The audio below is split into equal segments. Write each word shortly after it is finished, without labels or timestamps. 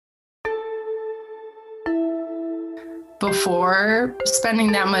before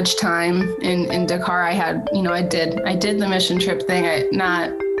spending that much time in Dakar, I had, I did the mission trip thing.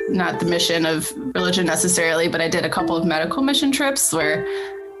 Not the mission of religion necessarily, but I did a couple of medical mission trips where,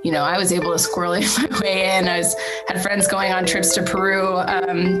 I was able to squirrel my way in. Had friends going on trips to Peru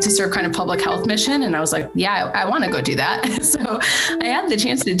to serve kind of public health mission. And I was like, yeah, I want to go do that. So I had the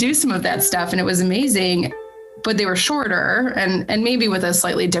chance to do some of that stuff and it was amazing, but they were shorter and maybe with a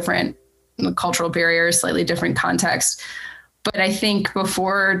slightly different cultural barrier, slightly different context. But I think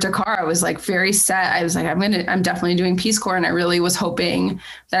before Dakar, I was like very set. I was like, I'm definitely doing Peace Corps. And I really was hoping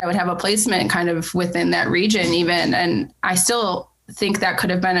that I would have a placement kind of within that region even. And I still think that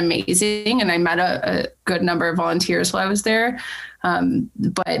could have been amazing. And I met a good number of volunteers while I was there.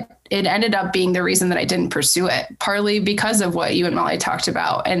 But it ended up being the reason that I didn't pursue it, partly because of what you and Molly talked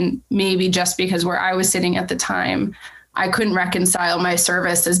about. And maybe just because where I was sitting at the time, I couldn't reconcile my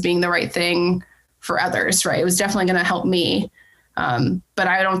service as being the right thing for others, right? It was definitely going to help me. But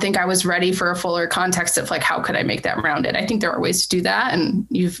I don't think I was ready for a fuller context of like, how could I make that rounded? I think there are ways to do that. And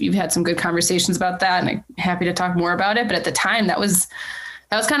you've had some good conversations about that and I'm happy to talk more about it. But at the time that was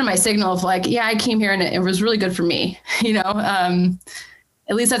kind of my signal of like, yeah, I came here and it was really good for me,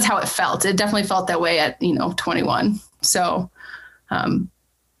 at least that's how it felt. It definitely felt that way at, 21. So,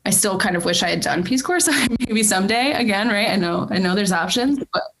 I still kind of wish I had done Peace Corps maybe someday again, right? I know there's options,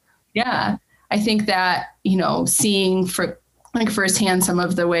 but yeah, I think that, seeing firsthand some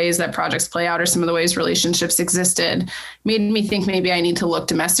of the ways that projects play out or some of the ways relationships existed made me think maybe I need to look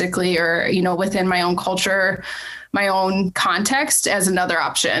domestically or, within my own culture, my own context as another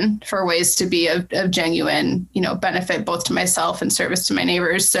option for ways to be of genuine, benefit both to myself and service to my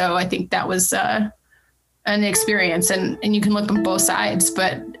neighbors. So I think that was an experience and you can look on both sides,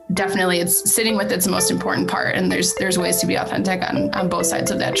 but definitely it's sitting with it's the most important part. And there's ways to be authentic on both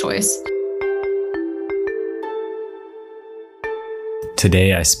sides of that choice.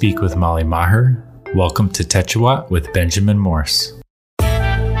 Today, I speak with Molly Maher. Welcome to Techewat with Benjamin Morse.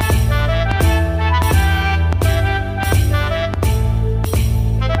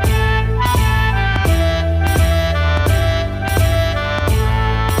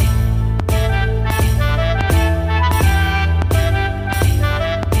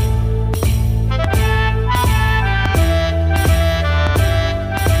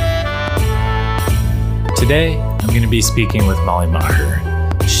 Today, I'm going to be speaking with Molly Maher.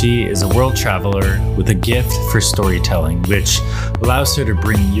 She is a world traveler with a gift for storytelling, which allows her to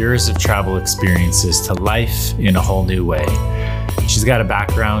bring years of travel experiences to life in a whole new way. She's got a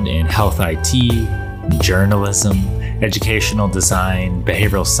background in health IT, journalism, educational design,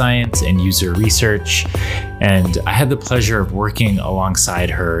 behavioral science, and user research. And I had the pleasure of working alongside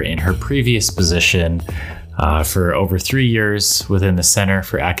her in her previous position for over 3 years within the Center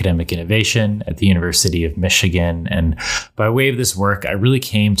for Academic Innovation at the University of Michigan. And by way of this work, I really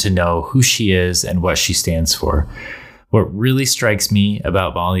came to know who she is and what she stands for. What really strikes me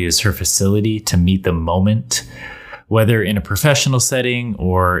about Molly is her facility to meet the moment, whether in a professional setting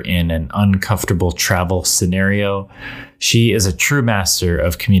or in an uncomfortable travel scenario. She is a true master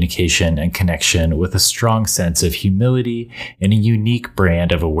of communication and connection with a strong sense of humility and a unique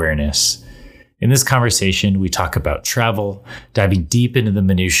brand of awareness. In this conversation, we talk about travel, diving deep into the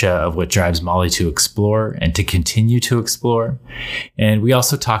minutia of what drives Molly to explore and to continue to explore. And we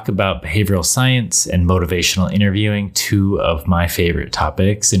also talk about behavioral science and motivational interviewing, two of my favorite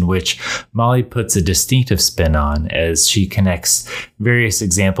topics, in which Molly puts a distinctive spin on as she connects various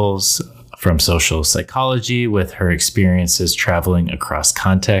examples from social psychology with her experiences traveling across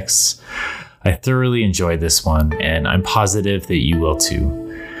contexts. I thoroughly enjoyed this one, and I'm positive that you will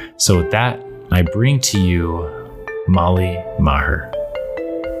too. So with that, I bring to you Molly Maher.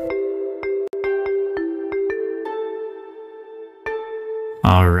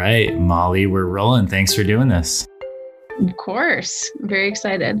 All right, Molly, we're rolling. Thanks for doing this. Of course. I'm very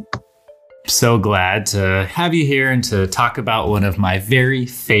excited. So glad to have you here and to talk about one of my very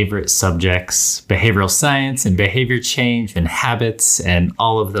favorite subjects, behavioral science and behavior change and habits and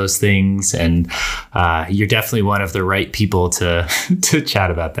all of those things. And you're definitely one of the right people to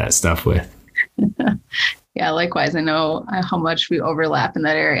chat about that stuff with. Yeah, likewise. I know how much we overlap in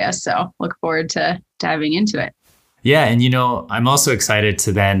that area. So look forward to diving into it. Yeah. And, I'm also excited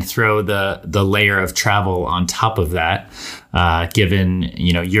to then throw the layer of travel on top of that, given,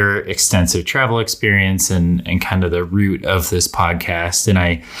 your extensive travel experience and kind of the root of this podcast. And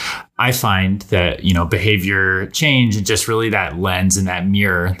I find that, behavior change and just really that lens and that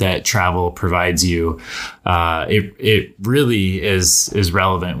mirror that travel provides you, it really is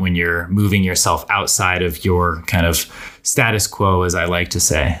relevant when you're moving yourself outside of your kind of status quo, as I like to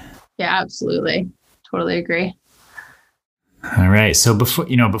say. Yeah, absolutely. Totally agree. All right. So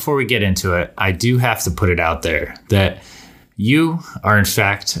before we get into it, I do have to put it out there that you are in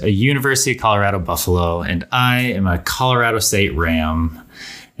fact a University of Colorado Buffalo, and I am a Colorado State Ram.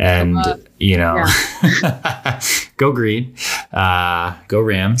 And, go green, go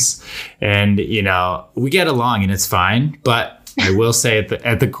Rams. And, we get along and it's fine. But I will say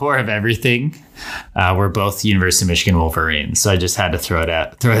at the core of everything, we're both University of Michigan Wolverines. So I just had to throw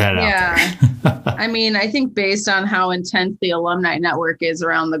that out there. I mean, I think based on how intense the alumni network is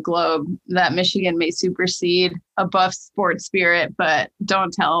around the globe, that Michigan may supersede a Buff sports spirit, but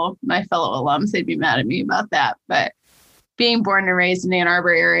don't tell my fellow alums. They'd be mad at me about that. But being born and raised in the Ann Arbor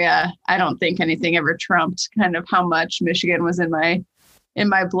area, I don't think anything ever trumped kind of how much Michigan was in my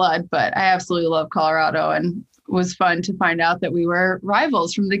blood. But I absolutely love Colorado, and it was fun to find out that we were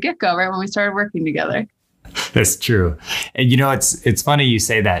rivals from the get-go, right when we started working together. That's true. And it's funny you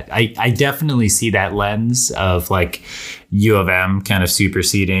say that. I definitely see that lens of like U of M kind of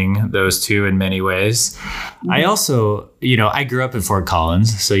superseding those two in many ways. Mm-hmm. I also, I grew up in Fort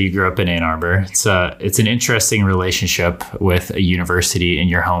Collins, so you grew up in Ann Arbor. It's an interesting relationship with a university in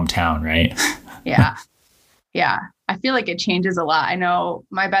your hometown, right? Yeah. Yeah. I feel like it changes a lot. I know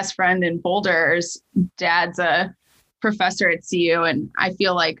my best friend in Boulder's dad's a professor at CU, and I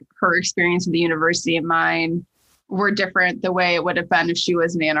feel like her experience with the university and mine were different the way it would have been if she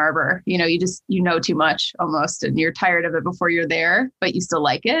was in Ann Arbor. You know too much almost, and you're tired of it before you're there, but you still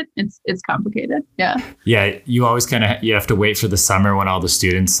like it. It's complicated. Yeah. Yeah. You always you have to wait for the summer when all the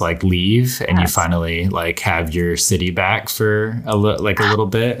students like leave and you finally like have your city back for a little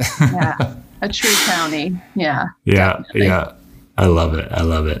bit. Yeah. A true county. Yeah. Yeah. Definitely. Yeah. I love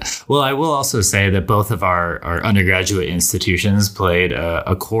it. Well, I will also say that both of our undergraduate institutions played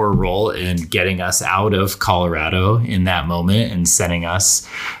a core role in getting us out of Colorado in that moment and sending us,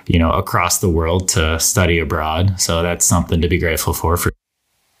 across the world to study abroad. So that's something to be grateful for.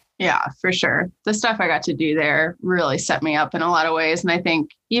 Yeah, for sure. The stuff I got to do there really set me up in a lot of ways. And I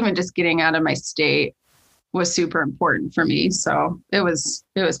think even just getting out of my state was super important for me. So it was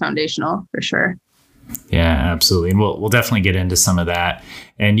foundational for sure. Yeah, absolutely. And we'll definitely get into some of that.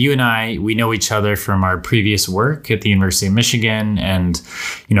 And you and I, we know each other from our previous work at the University of Michigan. And,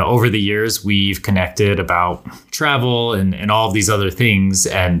 over the years, we've connected about travel and all of these other things.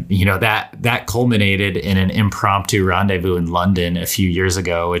 And, that culminated in an impromptu rendezvous in London a few years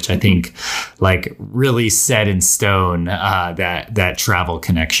ago, which I think really set in stone that travel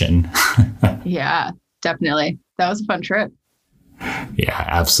connection. Yeah, definitely. That was a fun trip. Yeah,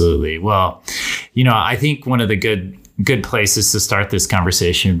 absolutely. Well, I think one of the good places to start this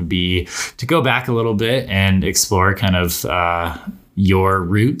conversation would be to go back a little bit and explore kind of your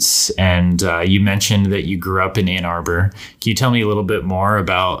roots. And you mentioned that you grew up in Ann Arbor. Can you tell me a little bit more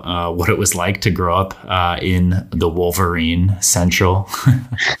about what it was like to grow up in the Wolverine Central?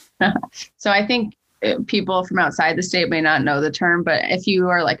 So I think people from outside the state may not know the term, but if you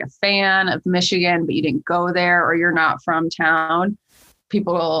are like a fan of Michigan, but you didn't go there or you're not from town,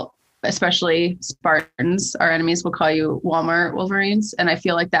 people, especially Spartans, our enemies, will call you Walmart Wolverines. And I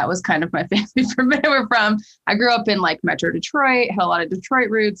feel like that was kind of my family from where we're from. I grew up in like Metro Detroit, had a lot of Detroit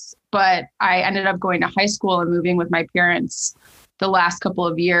roots, but I ended up going to high school and moving with my parents the last couple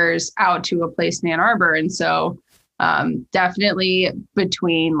of years out to a place in Ann Arbor. And so definitely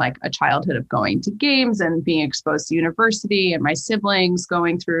between like a childhood of going to games and being exposed to university and my siblings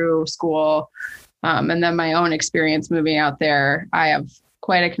going through school, and then my own experience moving out there, I have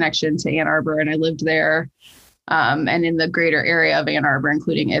quite a connection to Ann Arbor, and I lived there and in the greater area of Ann Arbor,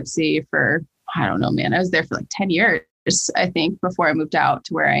 including Ypsi for, I don't know, man, I was there for like 10 years, I think, before I moved out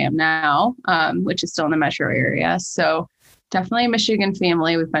to where I am now, which is still in the metro area. So definitely a Michigan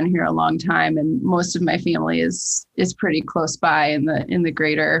family. We've been here a long time, and most of my family is pretty close by in the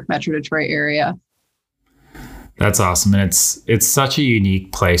greater Metro Detroit area. That's awesome. And it's such a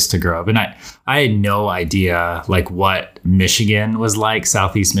unique place to grow up. And I had no idea like what Michigan was like,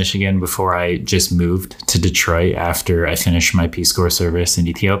 Southeast Michigan, before I just moved to Detroit after I finished my Peace Corps service in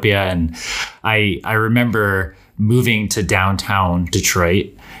Ethiopia. And I remember moving to downtown Detroit,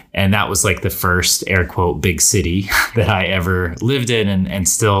 and that was like the first air quote big city that I ever lived in, and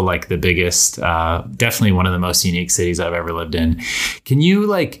still like the biggest, definitely one of the most unique cities I've ever lived in. Can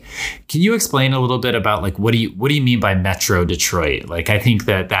you explain a little bit about like what do you mean by Metro Detroit? Like, I think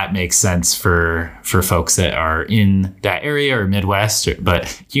that makes sense for folks that are in that area or Midwest, but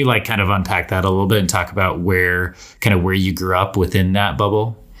can you like kind of unpack that a little bit and talk about where you grew up within that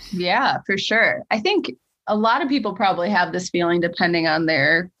bubble? Yeah, for sure. I think a lot of people probably have this feeling, depending on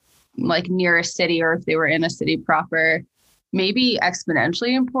their like nearest city, or if they were in a city proper, maybe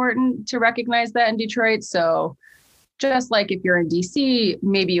exponentially important to recognize that in Detroit. So just like if you're in DC,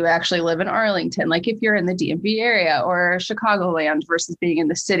 maybe you actually live in Arlington, like if you're in the DMV area or Chicagoland versus being in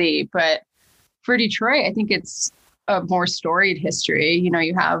the city. But for Detroit, I think it's a more storied history.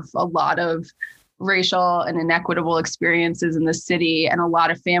 You have a lot of racial and inequitable experiences in the city, and a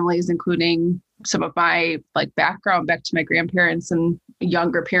lot of families, including some of my background back to my grandparents and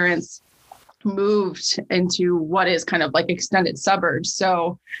younger parents, moved into what is kind of like extended suburbs.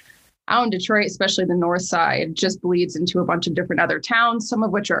 So out in Detroit, especially the north side, just bleeds into a bunch of different other towns, some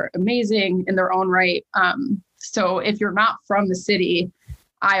of which are amazing in their own right. So if you're not from the city,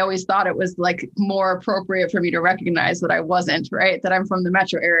 I always thought it was more appropriate for me to recognize that I wasn't, right? That I'm from the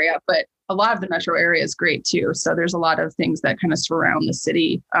metro area, but a lot of the metro area is great too. So there's a lot of things that kind of surround the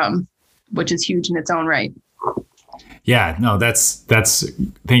city, which is huge in its own right. Yeah, no, that's,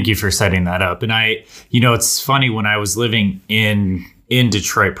 thank you for setting that up. And it's funny, when I was living in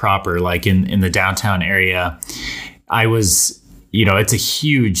Detroit proper, like in the downtown area, I was, it's a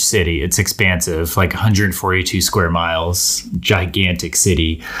huge city. It's expansive, like 142 square miles, gigantic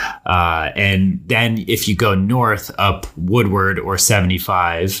city. And then if you go north up Woodward or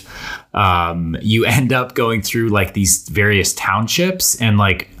 75, you end up going through these various townships, and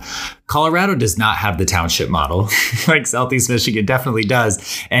Colorado does not have the township model. Southeast Michigan definitely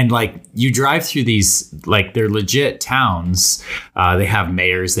does. And you drive through these, they're legit towns. They have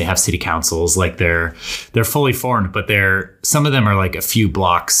mayors, they have city councils, they're fully formed, but some of them are a few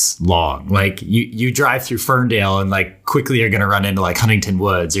blocks long. You drive through Ferndale and quickly you're going to run into Huntington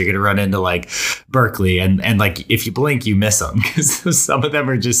Woods. You're going to run into Berkeley. And if you blink, you miss them because some of them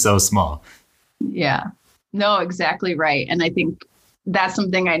are just so small. Yeah, no, exactly right. And I think that's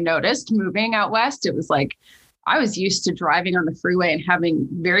something I noticed moving out west. It was I was used to driving on the freeway and having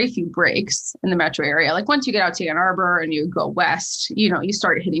very few breaks in the metro area. Once you get out to Ann Arbor and you go west, you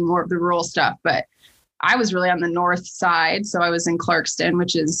start hitting more of the rural stuff. But I was really on the north side. So I was in Clarkston,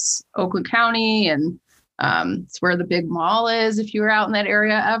 which is Oakland County. And it's where the big mall is. If you were out in that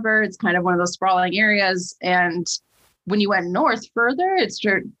area ever, it's kind of one of those sprawling areas. And when you went north further, it's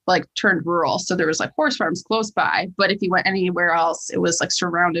turned rural. So there was horse farms close by. But if you went anywhere else, it was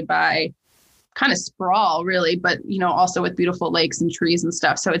surrounded by kind of sprawl, really, but, also with beautiful lakes and trees and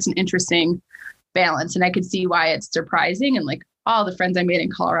stuff. So it's an interesting balance. And I could see why it's surprising. And all the friends I made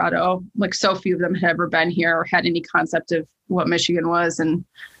in Colorado, so few of them had ever been here or had any concept of what Michigan was. And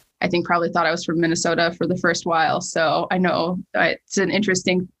I think probably thought I was from Minnesota for the first while. So I know it's an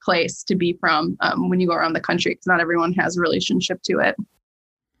interesting place to be from when you go around the country, because not everyone has a relationship to it.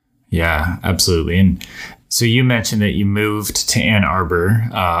 Yeah, absolutely. And so you mentioned that you moved to Ann Arbor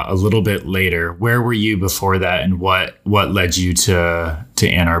a little bit later. Where were you before that, and what led you to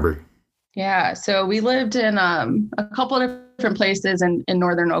Ann Arbor? Yeah, so we lived in a couple of different places in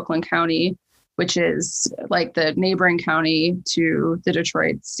northern Oakland County, which is the neighboring county to the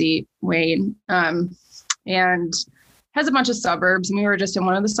Detroit seat, Wayne, and has a bunch of suburbs. And we were just in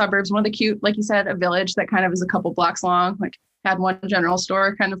one of the suburbs, one of the cute, like you said, a village that kind of is a couple blocks long, had one general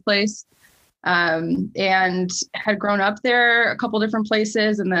store kind of place, and had grown up there a couple different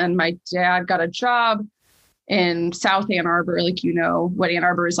places. And then my dad got a job in South Ann Arbor, what Ann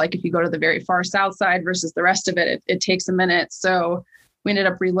Arbor is like if you go to the very far south side versus the rest of it, it takes a minute. So we ended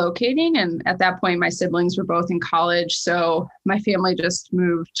up relocating. And at that point, my siblings were both in college. So my family just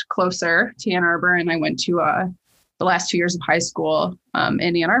moved closer to Ann Arbor. And I went to the last 2 years of high school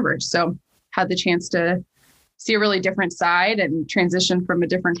in Ann Arbor. So had the chance to see a really different side and transition from a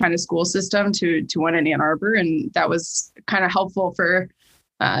different kind of school system to one in Ann Arbor. And that was kind of helpful for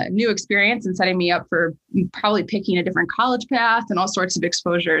new experience and setting me up for probably picking a different college path and all sorts of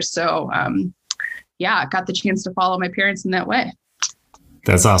exposures. So got the chance to follow my parents in that way.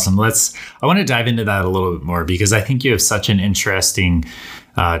 That's awesome. I want to dive into that a little bit more, because I think you have such an interesting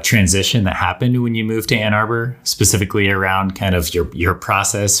transition that happened when you moved to Ann Arbor, specifically around kind of your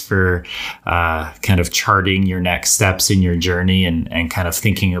process for kind of charting your next steps in your journey, and kind of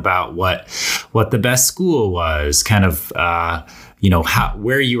thinking about what the best school was, kind of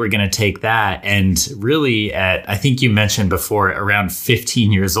where you were going to take that. And really I think you mentioned before, around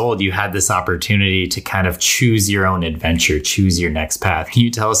 15 years old, you had this opportunity to kind of choose your own adventure, choose your next path. Can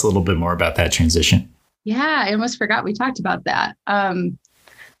you tell us a little bit more about that transition? Yeah, I almost forgot we talked about that.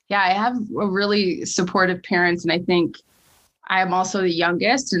 I have a really supportive parents, and I think I am also the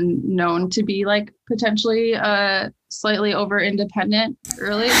youngest and known to be potentially slightly over independent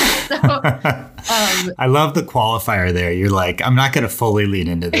early. So, I love the qualifier there. You're I'm not going to fully lean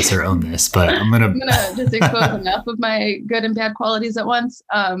into this or own this, but I'm going to just expose enough of my good and bad qualities at once.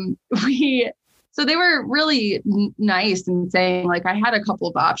 So they were really nice in saying, like, I had a couple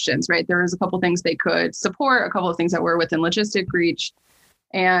of options, right? There was a couple of things they could support, a couple of things that were within logistic reach.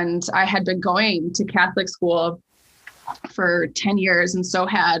 And I had been going to Catholic school for 10 years. And so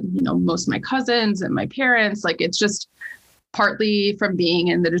had, most of my cousins and my parents. Like, it's just partly from being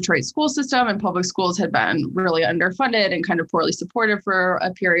in the Detroit school system, and public schools had been really underfunded and kind of poorly supported for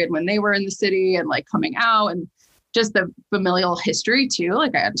a period when they were in the city, and like coming out, and just the familial history too.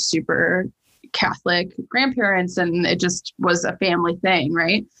 Like, I had super Catholic grandparents, and it just was a family thing,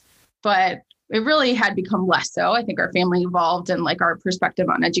 right? But it really had become less so. I think our family evolved, and like our perspective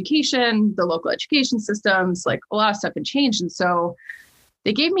on education, the local education systems, like a lot of stuff had changed. And so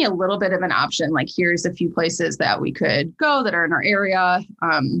they gave me a little bit of an option, like, here's a few places that we could go that are in our area.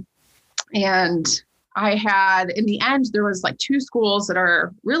 And I had, in the end, there was like 2 schools that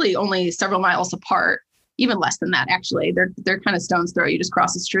are really only several miles apart, even less than that, actually. They're kind of stone's throw. You just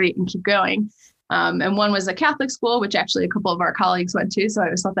cross the street and keep going. And one was a Catholic school, which actually a couple of our colleagues went to. So I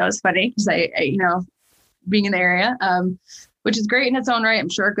always thought that was funny because I being in the area, which is great in its own right. I'm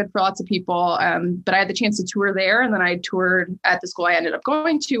sure good for lots of people. But I had the chance to tour there. And then I toured at the school I ended up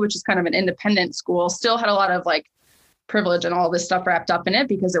going to, which is kind of an independent school. Still had a lot of like privilege and all this stuff wrapped up in it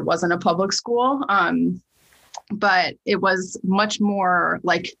because it wasn't a public school. But it was much more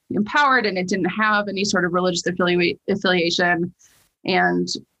like empowered, and it didn't have any sort of religious affiliation, and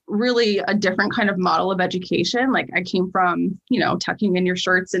really a different kind of model of education. Like, I came from, tucking in your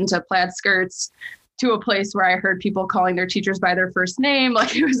shirts into plaid skirts to a place where I heard people calling their teachers by their first name.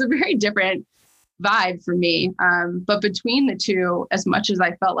 Like, it was a very different vibe for me. But between the two, as much as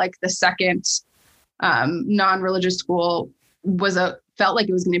I felt like the second non-religious school felt like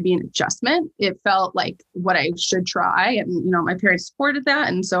it was going to be an adjustment, it felt like what I should try. And, my parents supported that.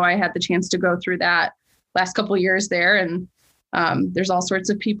 And so I had the chance to go through that last couple of years there. And there's all sorts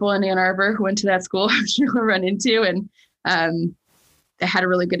of people in Ann Arbor who went to that school you'll run into. And I had a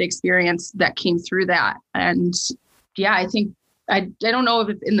really good experience that came through that. And yeah, I think, I don't know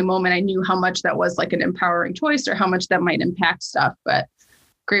if in the moment I knew how much that was like an empowering choice or how much that might impact stuff, but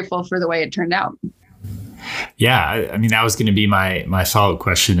grateful for the way it turned out. Yeah. I mean, that was going to be my follow-up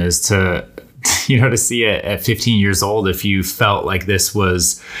question, is to see it at 15 years old, if you felt like this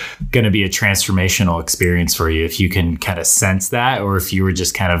was going to be a transformational experience for you, if you can kind of sense that, or if you were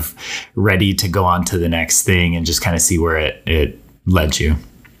just kind of ready to go on to the next thing and just kind of see where it led you.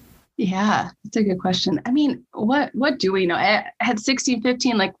 Yeah, that's a good question. I mean, what do we know? At 16,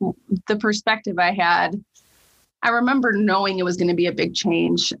 15, like the perspective I had, I remember knowing it was going to be a big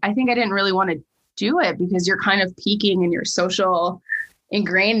change. I think I didn't really want to do it because you're kind of peaking in your social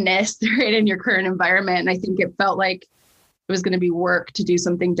ingrainedness, right, in your current environment. And I think it felt like it was going to be work to do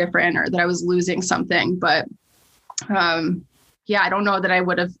something different, or that I was losing something. But I don't know that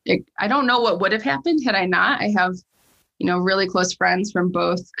I don't know what would have happened had I not. I have, really close friends from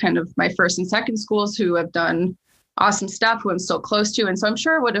both kind of my first and second schools who have done awesome stuff, who I'm still close to. And so I'm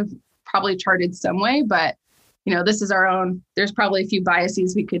sure it would have probably charted some way, but this is our own, there's probably a few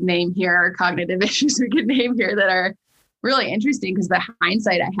biases we could name here, or cognitive issues we could name here, that are really interesting because the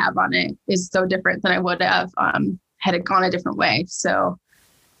hindsight I have on it is so different than I would have had it gone a different way. So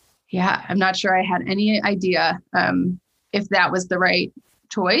yeah, I'm not sure I had any idea if that was the right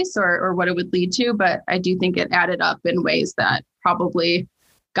choice or what it would lead to, but I do think it added up in ways that probably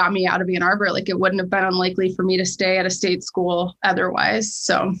got me out of Ann Arbor. Like, it wouldn't have been unlikely for me to stay at a state school otherwise.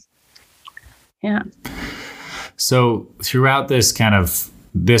 So yeah. So throughout this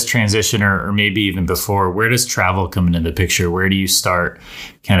transition, or maybe even before, where does travel come into the picture? Where do you start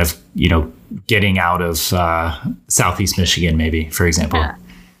kind of, getting out of Southeast Michigan, maybe, for example? Yeah.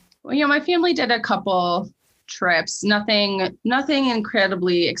 Well, my family did a couple trips, nothing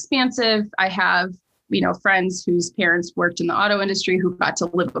incredibly expansive. I have, friends whose parents worked in the auto industry who got to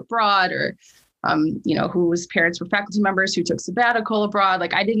live abroad, or whose parents were faculty members who took sabbatical abroad.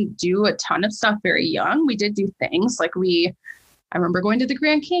 Like, I didn't do a ton of stuff very young. We did do things like I remember going to the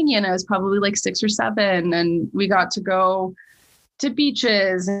Grand Canyon. I was probably like 6 or 7, and we got to go to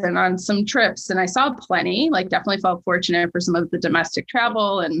beaches and on some trips. And I saw plenty, like definitely felt fortunate for some of the domestic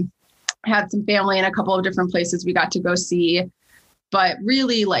travel, and had some family in a couple of different places we got to go see. But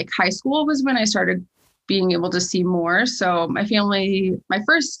really, like, high school was when I started being able to see more. So my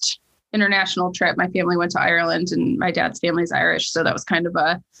first international trip, my family went to Ireland, and my dad's family's Irish. So that was kind of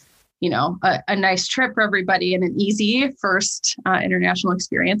a nice trip for everybody, and an easy first international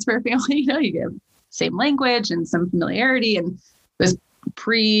experience for a family. You get same language and some familiarity, and it was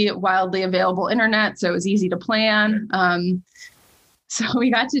pre-wildly available internet, so it was easy to plan. So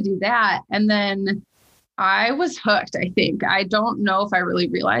we got to do that. And then I was hooked, I think. I don't know if I really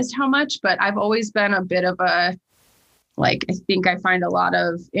realized how much, but I've always been a bit of a, like, I think I find a lot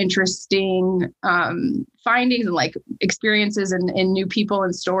of interesting findings and like experiences in new people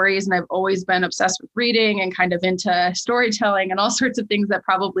and stories. And I've always been obsessed with reading and kind of into storytelling and all sorts of things that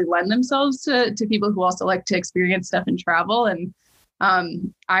probably lend themselves to people who also like to experience stuff and travel. And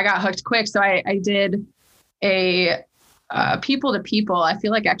I got hooked quick. So I did a people to people. I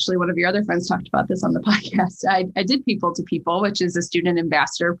feel like actually one of your other friends talked about this on the podcast. I did people to people, which is a student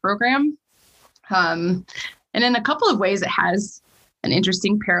ambassador program. And in a couple of ways, it has an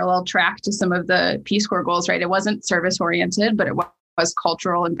interesting parallel track to some of the Peace Corps goals, right? It wasn't service oriented, but it was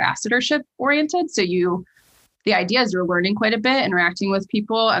cultural ambassadorship oriented. So the idea is you're learning quite a bit, interacting with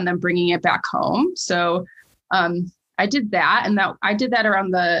people, and then bringing it back home. So I did that, and I did that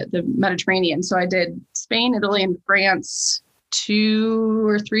around the Mediterranean. So I did Spain, Italy, and France 2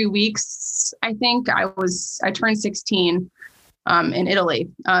 or 3 weeks. I think I turned 16 in Italy.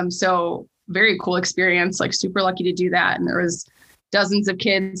 So very cool experience, like super lucky to do that. And there was dozens of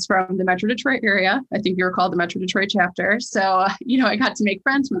kids from the Metro Detroit area. I think you were called the Metro Detroit chapter. So, I got to make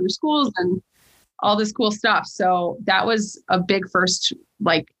friends from other schools and all this cool stuff. So that was a big first,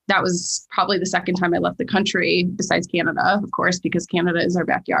 that was probably the second time I left the country besides Canada, of course, because Canada is our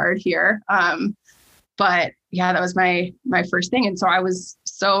backyard here. But yeah, that was my first thing. And so I was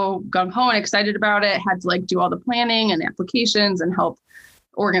so gung-ho and excited about it, had to do all the planning and applications and help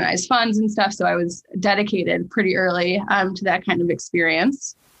organize funds and stuff. So I was dedicated pretty early to that kind of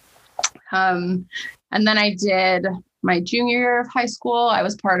experience. And then I did my junior year of high school. I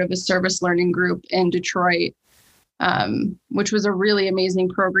was part of a service learning group in Detroit, which was a really amazing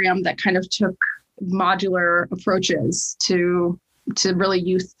program that kind of took modular approaches to really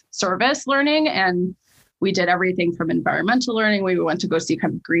youth service learning. And we did everything from environmental learning. We went to go see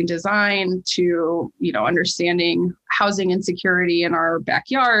kind of green design to, understanding housing insecurity in our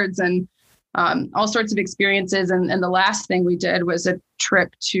backyards and all sorts of experiences. And the last thing we did was a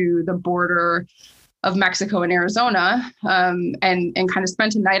trip to the border of Mexico and Arizona and kind of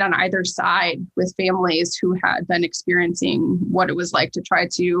spent a night on either side with families who had been experiencing what it was like to try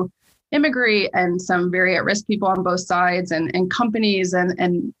to immigrate, and some very at-risk people on both sides and companies.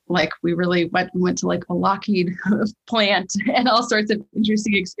 And we really went to a Lockheed plant and all sorts of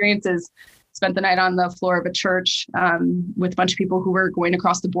interesting experiences. Spent the night on the floor of a church with a bunch of people who were going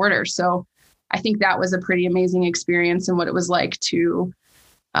across the border. So I think that was a pretty amazing experience, and what it was like to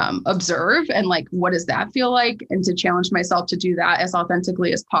observe and what does that feel like, and to challenge myself to do that as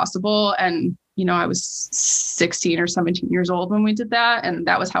authentically as possible. And I was 16 or 17 years old when we did that, and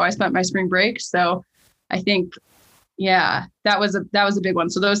that was how I spent my spring break. So I think, yeah, that was a big one.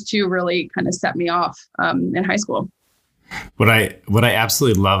 So those two really kind of set me off in high school. What I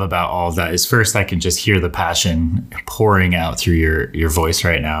absolutely love about all of that is, first, I can just hear the passion pouring out through your voice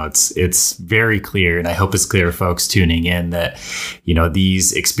right now. It's very clear, and I hope it's clear to folks tuning in that,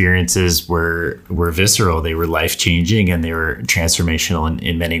 these experiences were visceral, they were life-changing, and they were transformational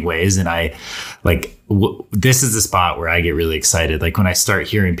in many ways. And this is the spot where I get really excited. When I start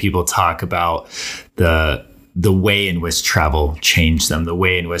hearing people talk about the way in which travel changed them, the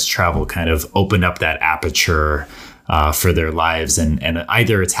way in which travel kind of opened up that aperture for their lives. And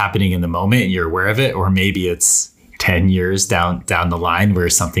either it's happening in the moment and you're aware of it, or maybe it's 10 years down the line where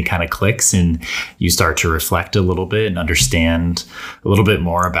something kind of clicks and you start to reflect a little bit and understand a little bit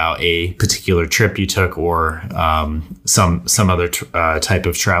more about a particular trip you took, or some other type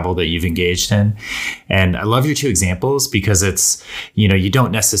of travel that you've engaged in. And I love your two examples because it's, you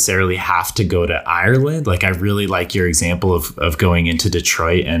don't necessarily have to go to Ireland. I really like your example of going into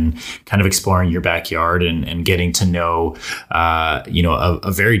Detroit and kind of exploring your backyard and getting to know,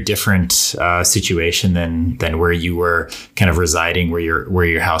 a very different situation than where you were kind of residing, where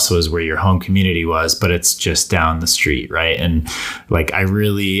your house was, where your home community was, but it's just down the street, right? And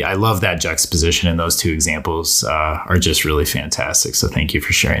I love that juxtaposition, and those two examples are just really fantastic. So thank you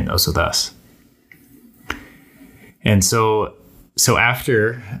for sharing those with us. And so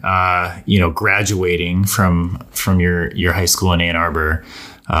after graduating from your high school in Ann Arbor,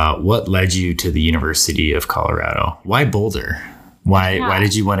 what led you to the University of Colorado? Why Boulder? Why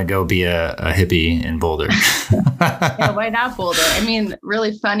did you want to go be a hippie in Boulder? Yeah, why not Boulder? I mean,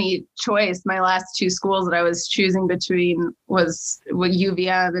 really funny choice. My last two schools that I was choosing between was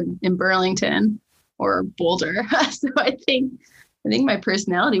UVM in Burlington or Boulder. So I think my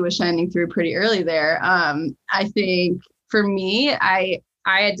personality was shining through pretty early there. I think for me, I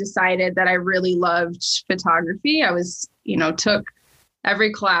had decided that I really loved photography. I was, took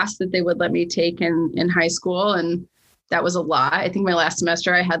every class that they would let me take in high school, and that was a lot. I think my last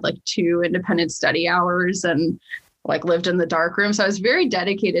semester I had like 2 independent study hours and like lived in the dark room. So I was very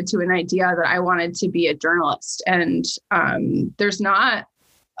dedicated to an idea that I wanted to be a journalist. And there's not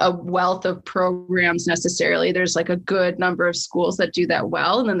a wealth of programs necessarily. There's like a good number of schools that do that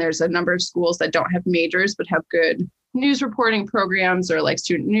well. And then there's a number of schools that don't have majors, but have good news reporting programs or like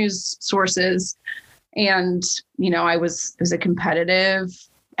student news sources. And, you know, it was a competitive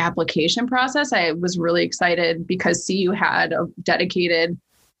application process. I was really excited because CU had a dedicated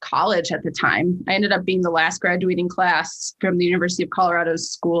college at the time. I ended up being the last graduating class from the University of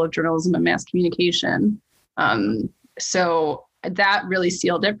Colorado's School of Journalism and Mass Communication. So that really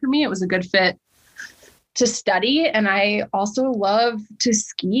sealed it for me. It was a good fit to study. And I also love to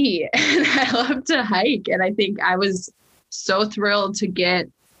ski and I love to hike. And I think I was so thrilled to get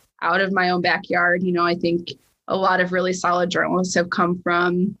out of my own backyard. You know, I think a lot of really solid journalists have come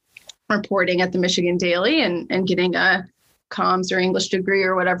from reporting at the Michigan Daily and getting a comms or English degree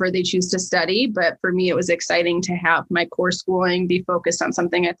or whatever they choose to study. But for me, it was exciting to have my core schooling be focused on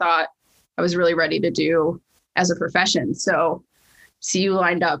something I thought I was really ready to do as a profession. So CU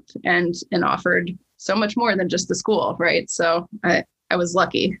lined up and offered so much more than just the school, right? So I was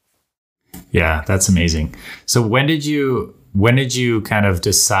lucky. Yeah, that's amazing. So when did you kind of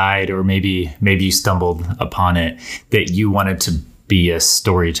decide, or maybe you stumbled upon it, that you wanted to be a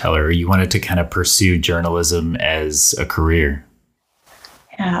storyteller, or you wanted to kind of pursue journalism as a career?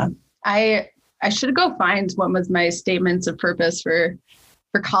 Yeah, I should go find what was my statements of purpose for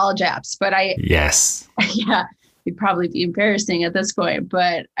college apps, but yes. Yeah, it'd probably be embarrassing at this point,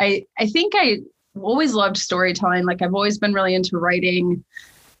 but I think I always loved storytelling. Like I've always been really into writing.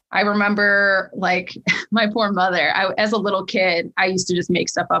 I remember like my poor mother, as a little kid, I used to just make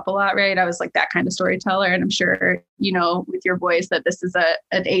stuff up a lot, right? I was like that kind of storyteller. And I'm sure, you know, with your voice that this is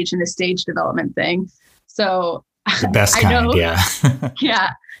an age and a stage development thing. So the best kind, I know, yeah.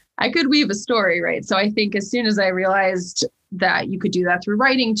 Yeah, I could weave a story, right? So I think as soon as I realized that you could do that through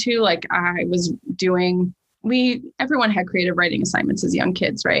writing too, like I was doing, everyone had creative writing assignments as young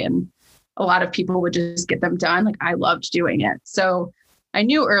kids, right? And a lot of people would just get them done. Like I loved doing it. So I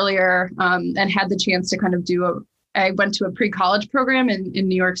knew earlier and had the chance to kind of I went to a pre-college program in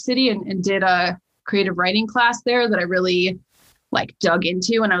New York City and did a creative writing class there that I really like dug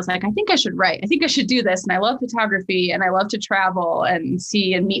into. And I was like, I think I should write. I think I should do this. And I love photography and I love to travel and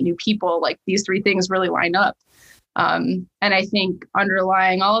see and meet new people. Like these 3 things really line up. And I think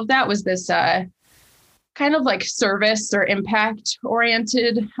underlying all of that was this kind of like service or impact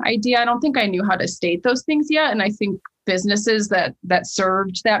oriented idea. I don't think I knew how to state those things yet. And I think businesses that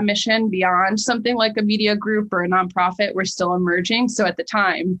served that mission beyond something like a media group or a nonprofit were still emerging. So at the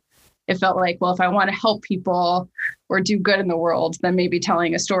time, it felt like, well, if I want to help people or do good in the world, then maybe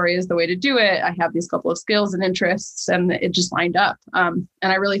telling a story is the way to do it. I have these couple of skills and interests, and it just lined up. And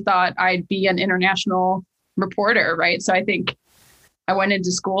I really thought I'd be an international reporter, right? So I think I went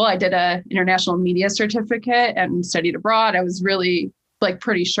into school. I did an international media certificate and studied abroad. I was really like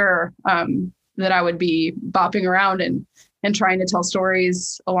pretty sure that I would be bopping around and trying to tell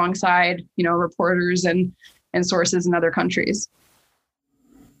stories alongside, you know, reporters and sources in other countries.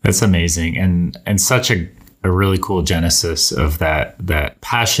 That's amazing. And such a really cool genesis of that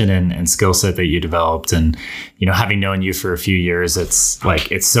passion and skill set that you developed. And, you know, having known you for a few years, it's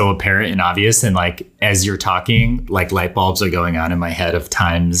like, it's so apparent and obvious. And like, as you're talking, like light bulbs are going on in my head of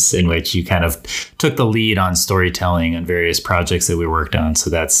times in which you kind of took the lead on storytelling and various projects that we worked on. So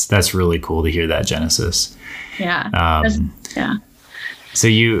that's really cool to hear that genesis. Yeah. Yeah. So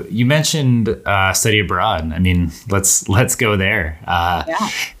you mentioned study abroad. I mean, let's go there. Yeah.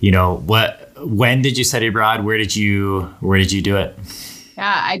 You know, when did you study abroad? Where did you do it?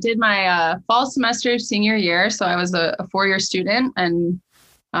 Yeah, I did my fall semester senior year. So I was a 4-year student, and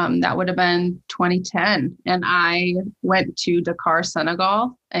that would have been 2010. And I went to Dakar,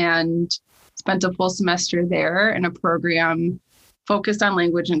 Senegal, and spent a full semester there in a program focused on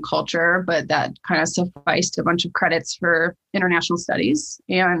language and culture, but that kind of sufficed a bunch of credits for international studies,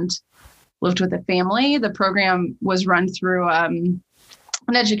 and lived with a family. The program was run through an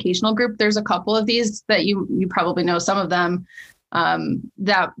educational group. There's a couple of these that you probably know some of them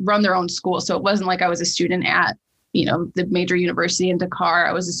that run their own school. So it wasn't like I was a student at, you know, the major university in Dakar.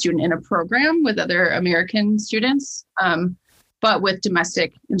 I was a student in a program with other American students, but with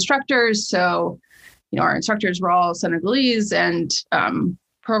domestic instructors. So, you know, our instructors were all Senegalese, and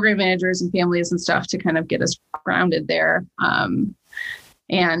program managers and families and stuff to kind of get us grounded there. And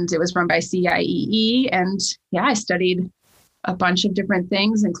it was run by CIEE. And yeah, I studied a bunch of different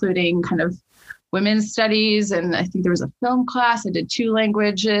things, including kind of women's studies. And I think there was a film class. I did 2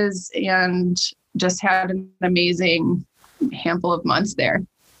 languages, and just had an amazing handful of months there.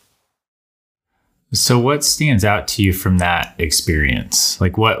 So what stands out to you from that experience?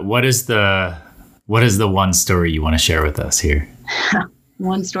 Like what is the one story you want to share with us here?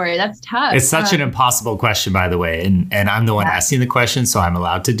 One story. That's tough. It's such an impossible question, by the way. And I'm the one asking the question, so I'm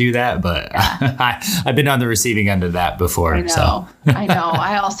allowed to do that. But I've been on the receiving end of that before. I know. So. I know.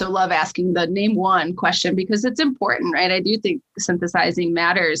 I also love asking the name one question because it's important, right? I do think synthesizing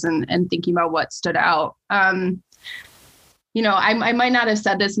matters and thinking about what stood out. I might not have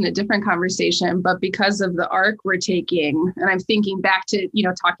said this in a different conversation, but because of the arc we're taking, and I'm thinking back to,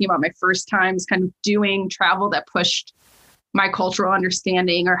 talking about my first times kind of doing travel that pushed my cultural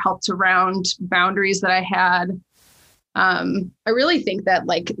understanding or helped to round boundaries that I had. I really think that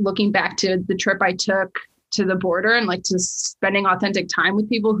like looking back to the trip I took to the border and like to spending authentic time with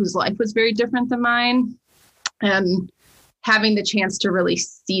people whose life was very different than mine and having the chance to really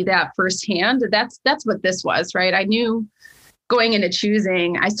see that firsthand, that's what this was, right? I knew going into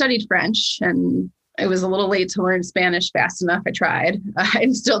choosing, I studied French and it was a little late to learn Spanish fast enough. I tried.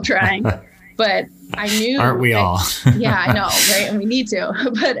 I'm still trying. But I knew, aren't we all? Yeah, I know, right? And we need to.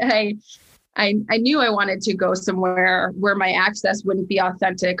 But I knew I wanted to go somewhere where my access wouldn't be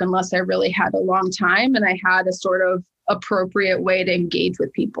authentic unless I really had a long time and I had a sort of appropriate way to engage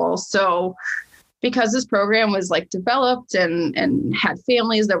with people. So because this program was like developed and had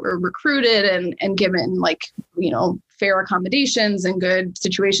families that were recruited and given like, fair accommodations and good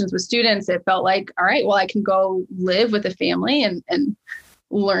situations with students, it felt like, all right, well, I can go live with a family and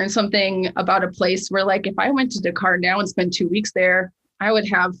learn something about a place where like, if I went to Dakar now and spent 2 weeks there, I would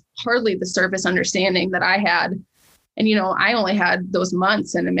have hardly the surface understanding that I had. And, I only had those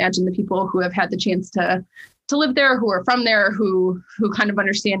months, and imagine the people who have had the chance to live there, who are from there, who kind of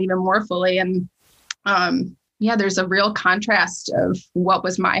understand even more fully. And there's a real contrast of what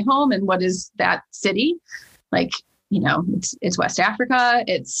was my home and what is that city. Like, it's West Africa,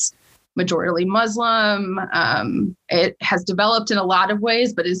 it's majority Muslim. It has developed in a lot of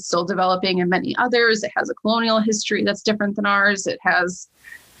ways, but is still developing in many others. It has a colonial history that's different than ours. It has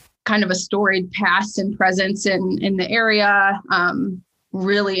kind of a storied past and presence in the area.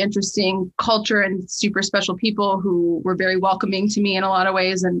 Really interesting culture and super special people who were very welcoming to me in a lot of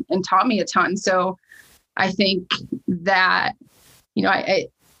ways and taught me a ton. So I think that,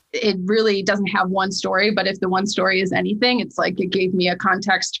 it really doesn't have one story, but if the one story is anything, it's like it gave me a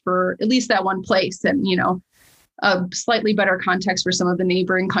context for at least that one place and, a slightly better context for some of the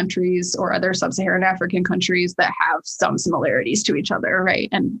neighboring countries or other sub-Saharan African countries that have some similarities to each other, right?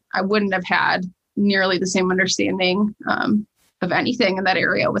 And I wouldn't have had nearly the same understanding of anything in that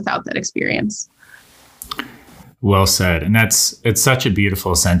area without that experience. Well said. And it's such a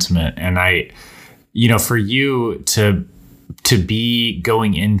beautiful sentiment. And for you to be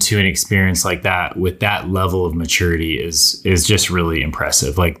going into an experience like that with that level of maturity is just really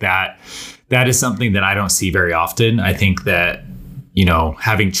impressive. Like that is something that I don't see very often. I think that,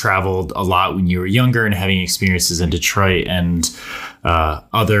 having traveled a lot when you were younger and having experiences in Detroit and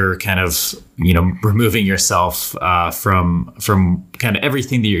other kind of, removing yourself from kind of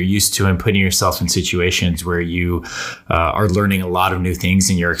everything that you're used to and putting yourself in situations where you are learning a lot of new things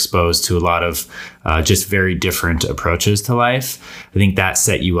and you're exposed to a lot of just very different approaches to life. I think that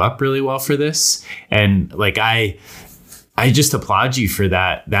set you up really well for this. And like, I just applaud you for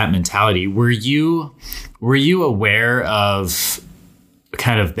that mentality. Were you aware of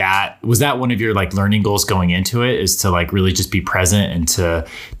kind of that? Was that one of your like learning goals going into it, is to like really just be present and to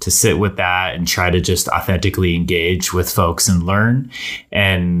sit with that and try to just authentically engage with folks and learn?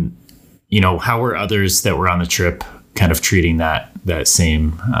 And, how were others that were on the trip kind of treating that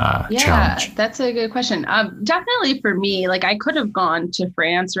same challenge? Yeah, that's a good question. Definitely for me, like I could have gone to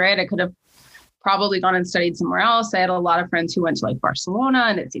France, right? I could have probably gone and studied somewhere else. I had a lot of friends who went to like Barcelona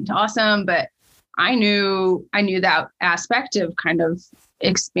and it seemed awesome, but I knew that aspect of kind of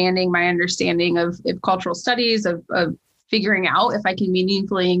expanding my understanding of cultural studies, of figuring out if I can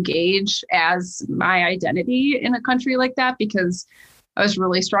meaningfully engage as my identity in a country like that, because I was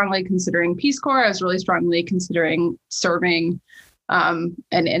really strongly considering Peace Corps. I was really strongly considering serving an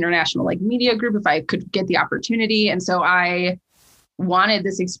international like media group if I could get the opportunity. And so I wanted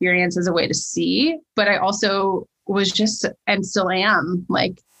this experience as a way to see, but I also was just, and still am,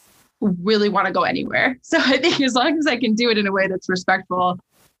 like, really want to go anywhere. So I think as long as I can do it in a way that's respectful,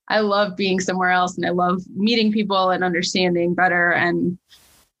 I love being somewhere else and I love meeting people and understanding better. And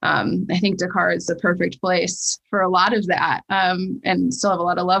I think Dakar is the perfect place for a lot of that, and still have a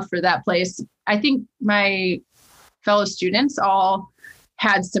lot of love for that place. I think my fellow students all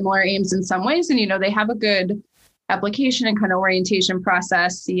had similar aims in some ways. And, they have a good application and kind of orientation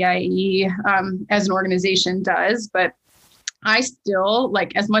process, CIE, as an organization does. But I still,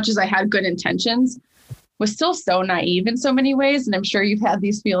 like, as much as I had good intentions, was still so naive in so many ways. And I'm sure you've had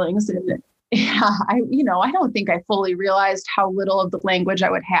these feelings. And yeah, I don't think I fully realized how little of the language I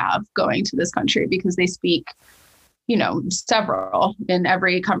would have going to this country, because they speak, several in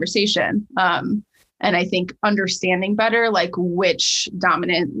every conversation. And I think understanding better, like, which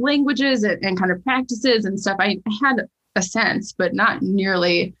dominant languages and kind of practices and stuff, I had a sense, but not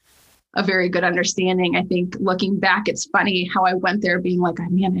nearly a very good understanding. I think looking back, it's funny how I went there being like, oh,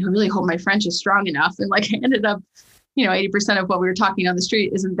 man, I really hope my French is strong enough. And like, I ended up, 80% of what we were talking on the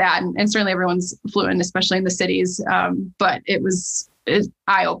street isn't that. And certainly everyone's fluent, especially in the cities. But it's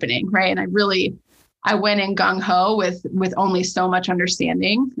eye-opening, right? And I went in gung-ho with only so much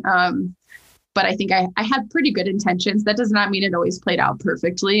understanding. But I think I had pretty good intentions. That does not mean it always played out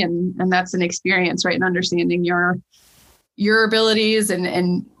perfectly. And that's an experience, right? And understanding your abilities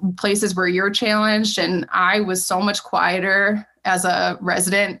and places where you're challenged. And I was so much quieter as a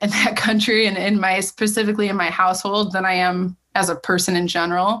resident in that country and specifically in my household than I am as a person in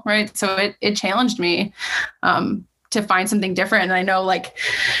general. Right. So it challenged me, to find something different. And I know, like,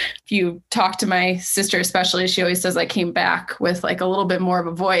 if you talk to my sister, especially, she always says I came back with like a little bit more of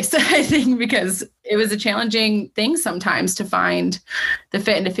a voice, I think, because it was a challenging thing sometimes to find the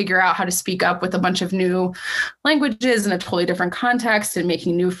fit and to figure out how to speak up with a bunch of new languages in a totally different context and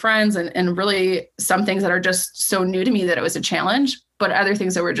making new friends and really some things that are just so new to me that it was a challenge, but other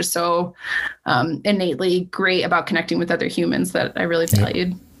things that were just so innately great about connecting with other humans that I really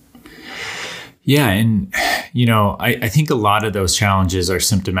valued. Yeah. And, I think a lot of those challenges are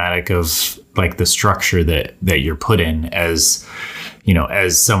symptomatic of like the structure that you're put in as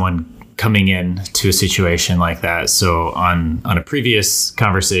someone coming in to a situation like that. So on a previous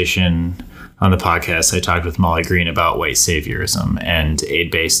conversation on the podcast, I talked with Molly Green about white saviorism and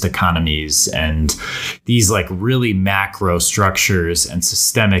aid-based economies and these like really macro structures and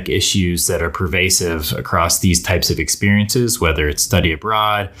systemic issues that are pervasive across these types of experiences, whether it's study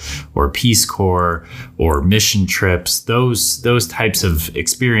abroad or Peace Corps or mission trips, those types of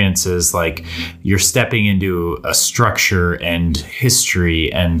experiences, like you're stepping into a structure and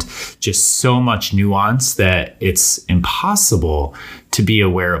history and just so much nuance that it's impossible to be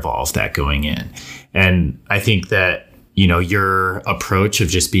aware of all of that going in. And I think that, your approach of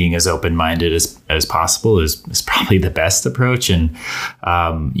just being as open-minded as possible is probably the best approach. And,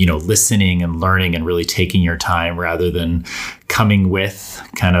 listening and learning and really taking your time rather than coming with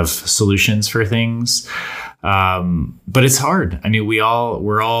kind of solutions for things. But it's hard. I mean,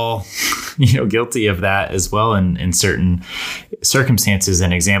 we're all, guilty of that as well in certain circumstances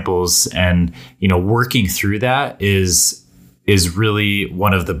and examples. And, working through that is really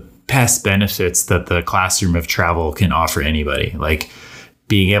one of the best benefits that the classroom of travel can offer anybody. Like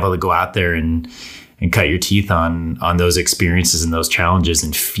being able to go out there and cut your teeth on those experiences and those challenges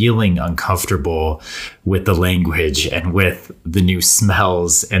and feeling uncomfortable with the language and with the new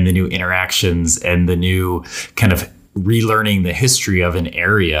smells and the new interactions and the new kind of relearning the history of an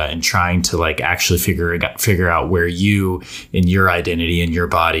area and trying to like actually figure out where you and your identity and your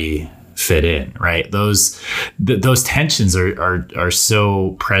body fit in, right? Those tensions are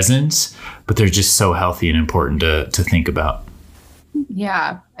so present, but they're just so healthy and important to think about.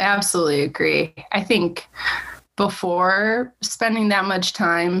 Yeah, absolutely agree. I think before spending that much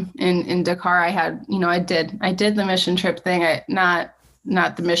time in Dakar, I had, I did the mission trip thing.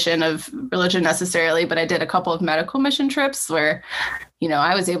 Not the mission of religion necessarily, but I did a couple of medical mission trips where,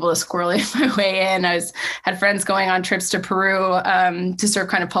 I was able to squirrely my way in. Had friends going on trips to Peru to serve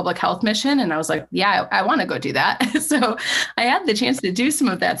kind of public health mission. And I was like, yeah, I want to go do that. So I had the chance to do some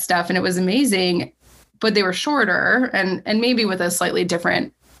of that stuff and it was amazing, but they were shorter and maybe with a slightly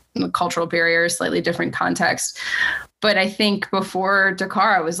different cultural barrier, slightly different context. But I think before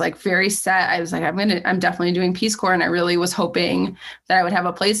Dakar, I was like very set. I was like, I'm definitely doing Peace Corps. And I really was hoping that I would have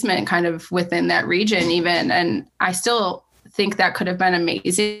a placement kind of within that region even. And I still think that could have been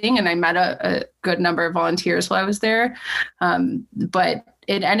amazing. And I met a good number of volunteers while I was there. But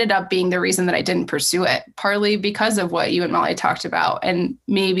it ended up being the reason that I didn't pursue it, partly because of what you and Molly talked about. And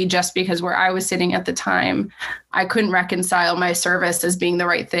maybe just because where I was sitting at the time, I couldn't reconcile my service as being the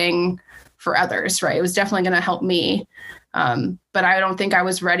right thing for others, right? It was definitely going to help me. But I don't think I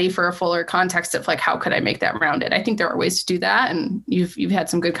was ready for a fuller context of like, how could I make that rounded? I think there are ways to do that. And you've had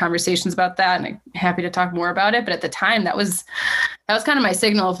some good conversations about that and I'm happy to talk more about it. But at the time that was kind of my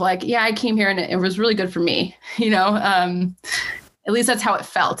signal of like, yeah, I came here and it was really good for me, at least that's how it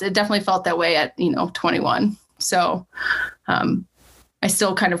felt. It definitely felt that way at, 21. So, I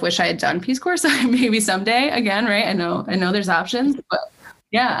still kind of wish I had done Peace Corps. So maybe someday again, right? I know there's options, but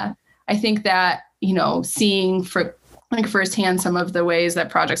yeah, I think that, seeing for like firsthand some of the ways that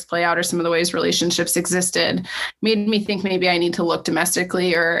projects play out or some of the ways relationships existed made me think maybe I need to look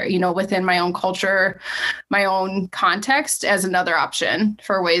domestically or, within my own culture, my own context as another option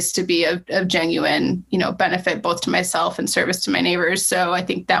for ways to be of genuine, benefit both to myself and service to my neighbors. So I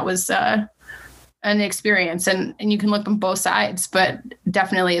think that was an experience and you can look on both sides, but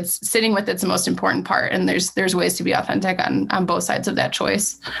definitely it's sitting with it's the most important part. And there's ways to be authentic on both sides of that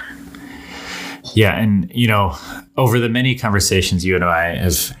choice. Yeah. And, over the many conversations you and I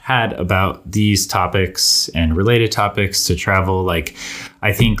have had about these topics and related topics to travel, like,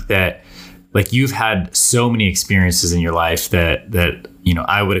 I think that like you've had so many experiences in your life that,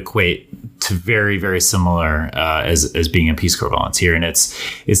 I would equate to very, very similar as being a Peace Corps volunteer. And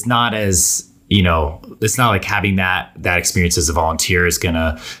it's not as, it's not like having that experience as a volunteer is going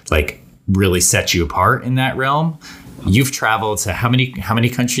to like really set you apart in that realm. You've traveled to how many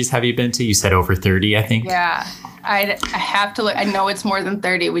countries have you been to? You said over 30, I think. Yeah, I have to look. I know it's more than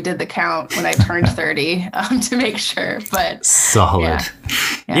 30. We did the count when I turned 30 to make sure, but solid.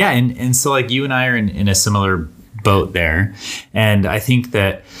 Yeah. And so like you and I are in a similar boat there. And I think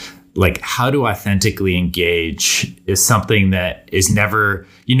that like how to authentically engage is something that is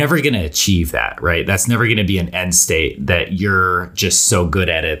you're never going to achieve that, right? That's never going to be an end state that you're just so good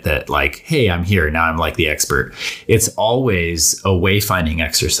at it that like, hey, I'm here. Now I'm like the expert. It's always a wayfinding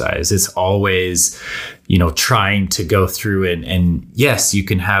exercise. It's always, trying to go through and yes, you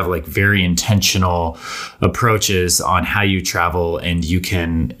can have like very intentional approaches on how you travel and you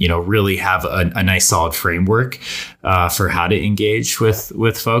can, really have a nice solid framework for how to engage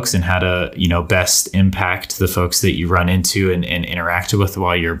with folks and how to, best impact the folks that you run into and interact with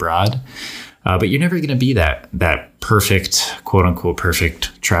while you're abroad. But you're never going to be that perfect, quote unquote,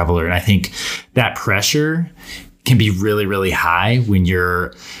 perfect traveler. And I think that pressure can be really, really high when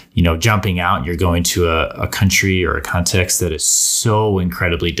you're, jumping out and you're going to a country or a context that is so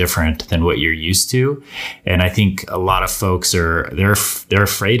incredibly different than what you're used to. And I think a lot of folks they're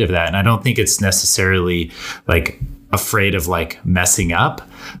afraid of that. And I don't think it's necessarily like afraid of like messing up,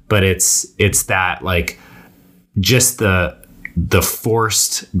 but it's that like just the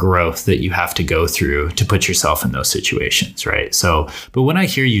forced growth that you have to go through to put yourself in those situations. Right. So, but when I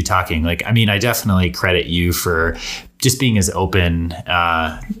hear you talking, like, I mean, I definitely credit you for just being as open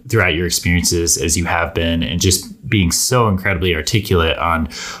throughout your experiences as you have been and just being so incredibly articulate on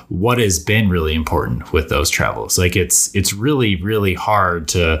what has been really important with those travels. Like it's really, really hard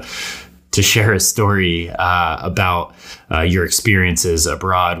to share a story about your experiences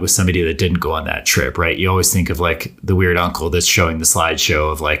abroad with somebody that didn't go on that trip, right? You always think of like the weird uncle that's showing the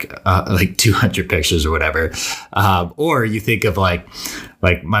slideshow of like 200 pictures or whatever. Or you think of like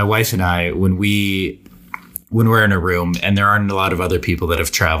my wife and I, when we're in a room and there aren't a lot of other people that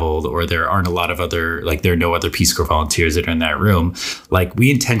have traveled or there aren't a lot of other, like there are no other Peace Corps volunteers that are in that room, like we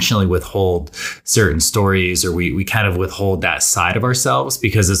intentionally withhold certain stories or we kind of withhold that side of ourselves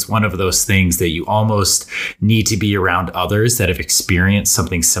because it's one of those things that you almost need to be around others that have experienced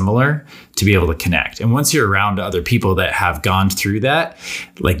something similar to be able to connect. And once you're around other people that have gone through that,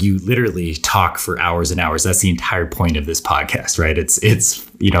 like you literally talk for hours and hours. That's the entire point of this podcast, right? It's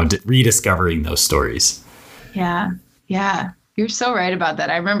rediscovering those stories. Yeah. You're so right about that.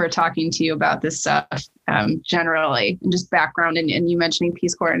 I remember talking to you about this stuff generally and just background and you mentioning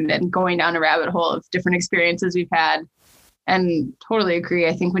Peace Corps and going down a rabbit hole of different experiences we've had and totally agree.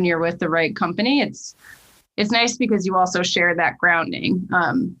 I think when you're with the right company, it's nice because you also share that grounding.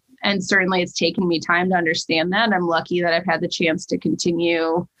 And certainly it's taken me time to understand that. I'm lucky that I've had the chance to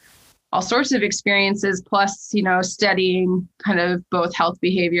continue all sorts of experiences, plus, studying kind of both health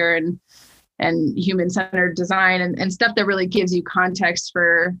behavior and human-centered design and stuff that really gives you context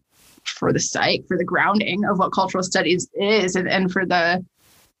for the psych, for the grounding of what cultural studies is and for the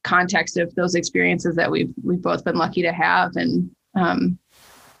context of those experiences that we've both been lucky to have. And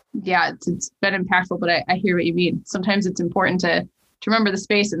it's been impactful, but I hear what you mean. Sometimes it's important to remember the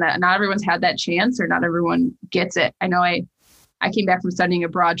space and that not everyone's had that chance or not everyone gets it. I know I came back from studying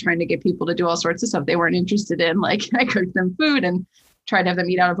abroad trying to get people to do all sorts of stuff they weren't interested in. Like I cooked them food and tried to have them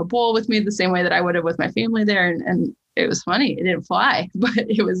eat out of a bowl with me the same way that I would have with my family there. And it was funny. It didn't fly, but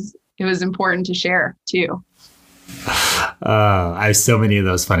it was important to share too. I have so many of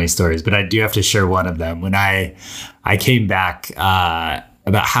those funny stories, but I do have to share one of them. When I came back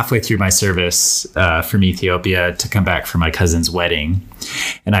about halfway through my service from Ethiopia to come back for my cousin's wedding,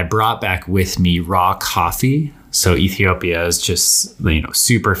 and I brought back with me raw coffee. So Ethiopia is just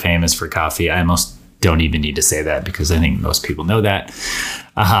super famous for coffee. I almost don't even need to say that because I think most people know that.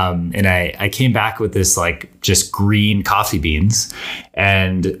 And I came back with this like just green coffee beans,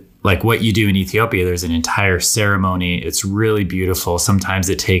 and like what you do in Ethiopia, there's an entire ceremony. It's really beautiful. Sometimes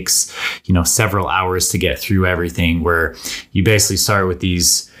it takes, several hours to get through everything, where you basically start with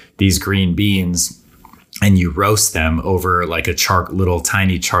these green beans and you roast them over like a little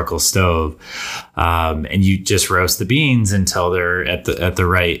tiny charcoal stove. And you just roast the beans until they're at the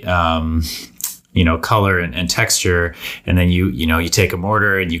right, color and texture. And then you take a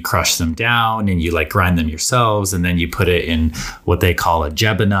mortar and you crush them down and you like grind them yourselves. And then you put it in what they call a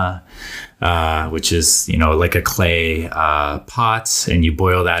jebena, which is, like a clay pot, and you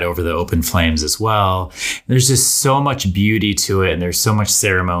boil that over the open flames as well. There's just so much beauty to it, and there's so much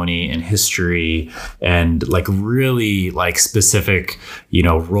ceremony and history and like really like specific,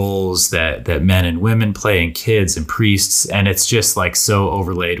 roles that men and women play, and kids and priests. And it's just like so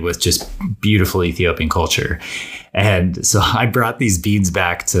overlaid with just beautiful Ethiopian culture. And so I brought these beans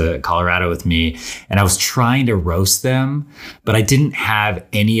back to Colorado with me, and I was trying to roast them, but I didn't have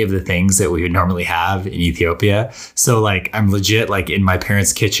any of the things that we would normally have in Ethiopia. So like I'm legit like in my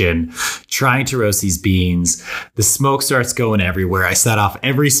parents' kitchen trying to roast these beans. The smoke starts going everywhere. I set off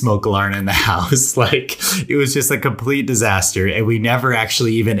every smoke alarm in the house. Like it was just a complete disaster. And we never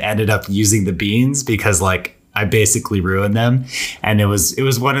actually even ended up using the beans because like I basically ruined them. And it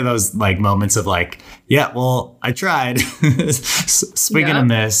was one of those like moments of like, yeah, well, I tried. Swing and a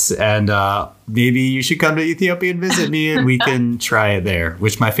miss. And maybe you should come to Ethiopia and visit me and we can try it there,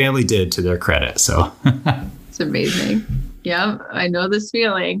 which my family did to their credit. So it's amazing. Yeah, I know this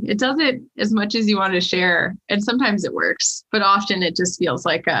feeling. It doesn't as much as you want to share. And sometimes it works, but often it just feels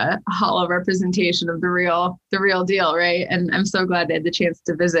like a hollow representation of the real deal, right? And I'm so glad I had the chance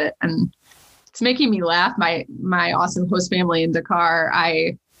to visit. And it's making me laugh. My awesome host family in Dakar,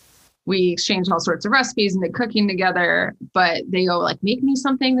 we exchanged all sorts of recipes and did cooking together, but they go like, make me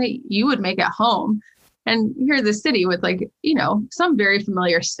something that you would make at home. And here in the city with like, some very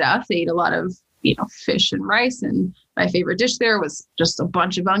familiar stuff. They eat a lot of, fish and rice. And my favorite dish there was just a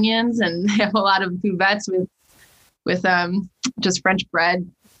bunch of onions, and they have a lot of bouvettes with just French bread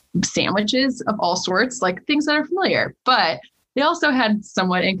sandwiches of all sorts, like things that are familiar. But they also had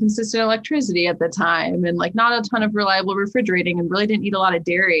somewhat inconsistent electricity at the time, and like not a ton of reliable refrigerating, and really didn't eat a lot of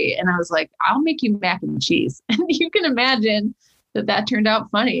dairy. And I was like, I'll make you mac and cheese. And you can imagine that turned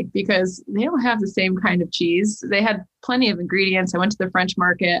out funny because they don't have the same kind of cheese. They had plenty of ingredients. I went to the French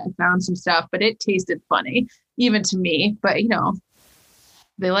market, I found some stuff, but it tasted funny, even to me. But,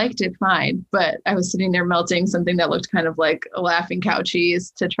 they liked it fine. But I was sitting there melting something that looked kind of like a laughing cow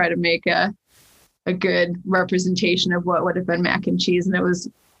cheese to try to make a good representation of what would have been mac and cheese. And it was,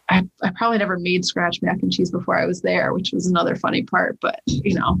 I probably never made scratch mac and cheese before I was there, which was another funny part. But,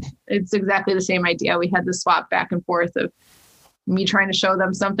 it's exactly the same idea. We had the swap back and forth of me trying to show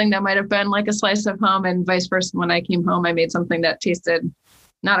them something that might have been like a slice of home, and vice versa. When I came home, I made something that tasted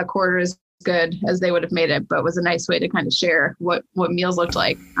not a quarter as good as they would have made it, but was a nice way to kind of share what meals looked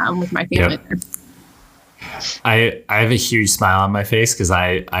like with my family. Yep. I have a huge smile on my face because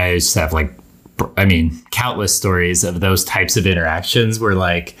I just have like, countless stories of those types of interactions where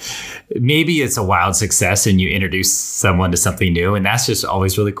like maybe it's a wild success and you introduce someone to something new, and that's just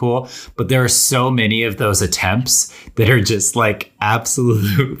always really cool. But there are so many of those attempts that are just like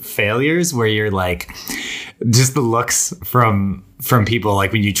absolute failures where you're like, just the looks from people,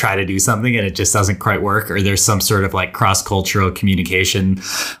 like when you try to do something and it just doesn't quite work, or there's some sort of like cross-cultural communication,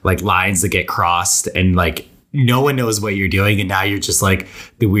 like lines that get crossed, and like no one knows what you're doing. And now you're just like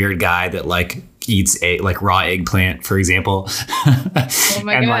the weird guy that like eats like raw eggplant, for example. Oh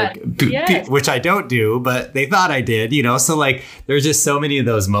my God. Like, which I don't do, but they thought I did, So like, there's just so many of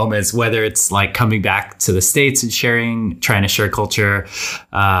those moments, whether it's like coming back to the States and trying to share culture,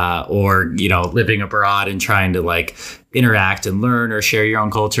 or, living abroad and trying to like interact and learn or share your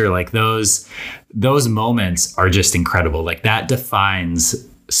own culture. Like those moments are just incredible. Like that defines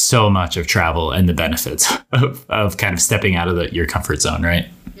so much of travel and the benefits of kind of stepping out of your comfort zone, right?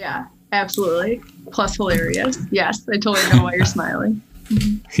 Yeah, absolutely. Plus hilarious. Yes, I totally know why you're smiling.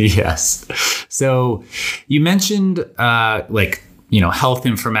 Yes. So you mentioned health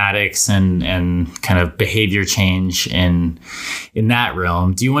informatics and kind of behavior change in that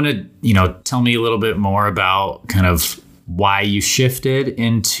realm. Do you want to, tell me a little bit more about kind of why you shifted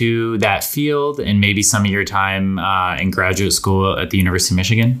into that field and maybe some of your time in graduate school at the University of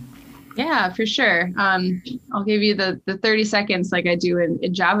Michigan? Yeah, for sure. I'll give you the 30 seconds like I do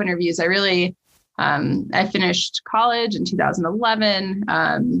in job interviews. I finished college in 2011,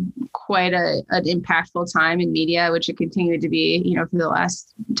 quite an impactful time in media, which it continued to be, for the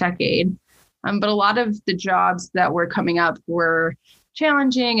last decade. But a lot of the jobs that were coming up were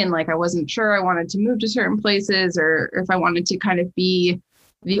challenging, and like I wasn't sure I wanted to move to certain places, or if I wanted to kind of be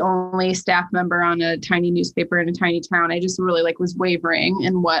the only staff member on a tiny newspaper in a tiny town. I just really like was wavering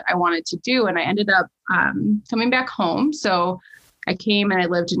in what I wanted to do. And I ended up coming back home. So I came and I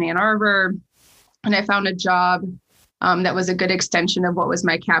lived in Ann Arbor, and I found a job that was a good extension of what was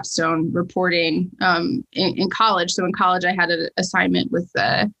my capstone reporting in college. So in college, I had an assignment with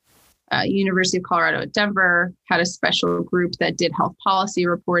the University of Colorado at Denver, had a special group that did health policy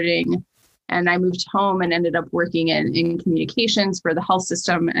reporting. And I moved home and ended up working in communications for the health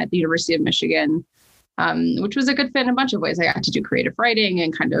system at the University of Michigan, which was a good fit in a bunch of ways. I got to do creative writing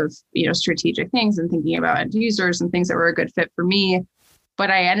and kind of, strategic things and thinking about end users and things that were a good fit for me. But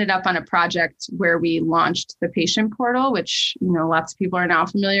I ended up on a project where we launched the patient portal, which, lots of people are now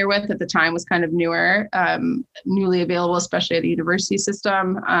familiar with. At the time was kind of newer, newly available, especially at the university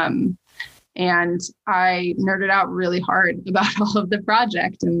system. And I nerded out really hard about all of the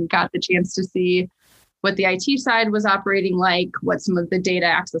project and got the chance to see what the IT side was operating like, what some of the data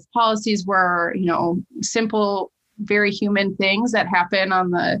access policies were, simple, very human things that happen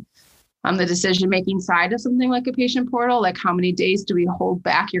on the decision-making side of something like a patient portal, like how many days do we hold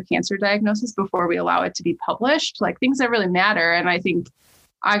back your cancer diagnosis before we allow it to be published, like things that really matter. And I think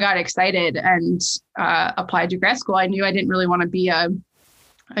I got excited and applied to grad school. I knew I didn't really want to be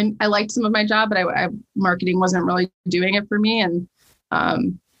I liked some of my job, but marketing wasn't really doing it for me.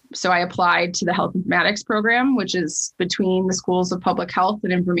 And so I applied to the health informatics program, which is between the schools of public health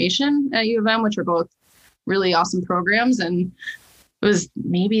and information at U of M, which are both really awesome programs. And it was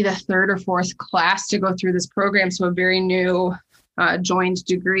maybe the third or fourth class to go through this program. So a very new joined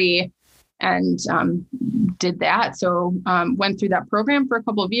degree, and did that. So went through that program for a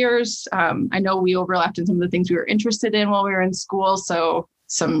couple of years. I know we overlapped in some of the things we were interested in while we were in school. So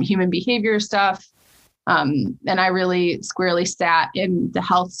some human behavior stuff. And I really squarely sat in the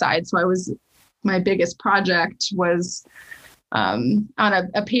health side. So my biggest project was on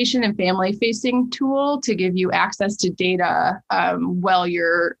a patient and family facing tool to give you access to data while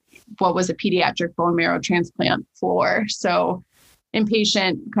you're what was a pediatric bone marrow transplant floor. So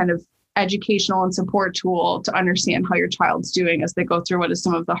inpatient kind of educational and support tool to understand how your child's doing as they go through what is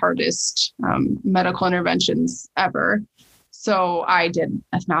some of the hardest medical interventions ever. So I did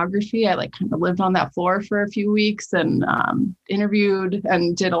ethnography. I kind of lived on that floor for a few weeks and interviewed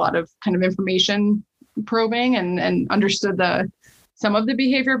and did a lot of kind of information probing and understood some of the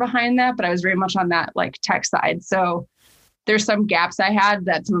behavior behind that, but I was very much on that tech side. So there's some gaps I had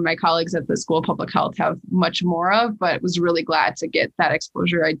that some of my colleagues at the School of Public Health have much more of, but was really glad to get that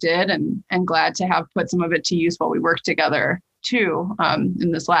exposure I did and glad to have put some of it to use while we worked together too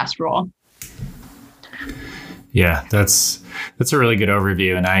in this last role. Yeah, that's a really good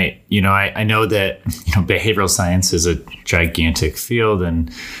overview. And I know that, behavioral science is a gigantic field,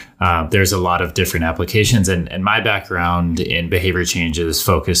 and there's a lot of different applications. And my background in behavior change is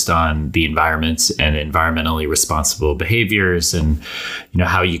focused on the environment and environmentally responsible behaviors, and,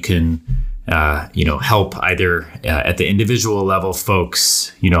 how you can, help either at the individual level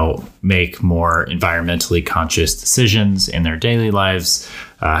folks, make more environmentally conscious decisions in their daily lives,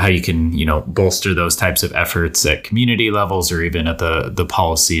 how you can, bolster those types of efforts at community levels or even at the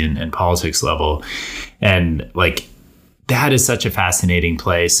policy and politics level. And that is such a fascinating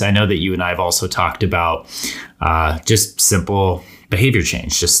place. I know that you and I have also talked about just simple behavior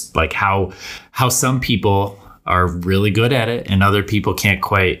change, just how some people are really good at it and other people can't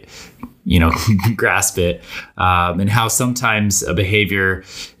quite grasp it, and how sometimes a behavior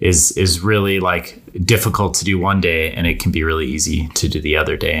is really difficult to do one day and it can be really easy to do the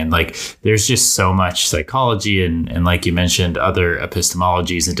other day. And there's just so much psychology and like you mentioned, other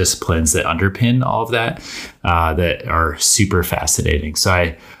epistemologies and disciplines that underpin all of that that are super fascinating.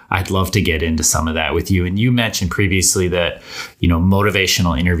 So I'd love to get into some of that with you. And you mentioned previously that,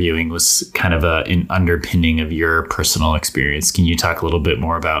 motivational interviewing was kind of an underpinning of your personal experience. Can you talk a little bit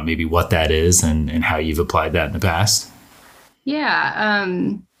more about maybe what that is and how you've applied that in the past? Yeah,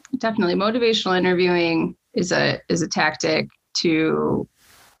 definitely. Motivational interviewing is a tactic to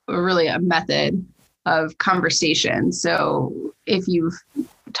really a method of conversation. So if you've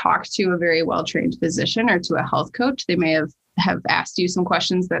talked to a very well-trained physician or to a health coach, they may have asked you some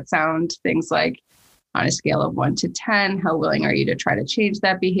questions that sound things like, on a scale of 1 to 10, how willing are you to try to change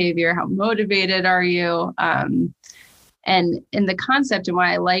that behavior? How motivated are you? And in the concept and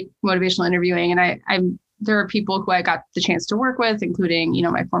why I like motivational interviewing, and there are people who I got the chance to work with, including,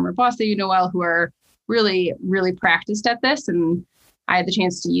 my former boss that well, who are really, really practiced at this. And I had the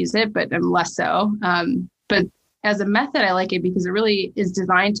chance to use it, but I'm less so. But as a method, I like it because it really is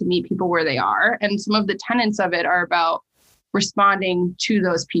designed to meet people where they are. And some of the tenets of it are about responding to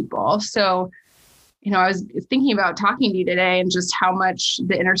those people. So, I was thinking about talking to you today and just how much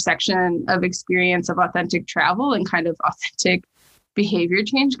the intersection of experience of authentic travel and kind of authentic behavior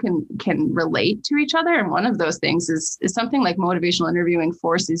change can relate to each other. And one of those things is something like motivational interviewing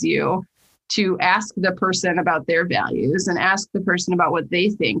forces you to ask the person about their values and ask the person about what they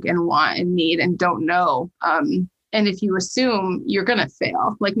think and want and need and don't know. And if you assume, you're going to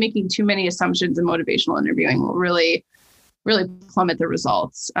fail. Like making too many assumptions in motivational interviewing will really, really plummet the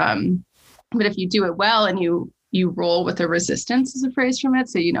results. But if you do it well and you roll with the resistance is a phrase from it.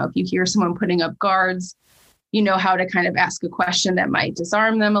 So, if you hear someone putting up guards, you know how to kind of ask a question that might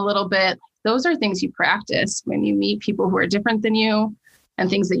disarm them a little bit. Those are things you practice when you meet people who are different than you, and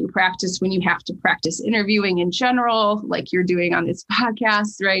things that you practice when you have to practice interviewing in general, like you're doing on this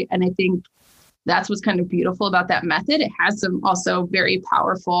podcast, right? And I think that's what's kind of beautiful about that method. It has some also very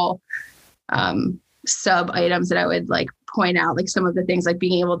powerful sub items that I would like point out, like some of the things like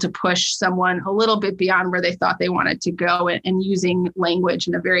being able to push someone a little bit beyond where they thought they wanted to go, and using language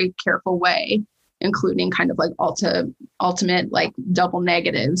in a very careful way, including kind of like ultimate like double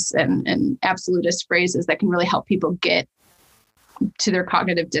negatives and absolutist phrases that can really help people get to their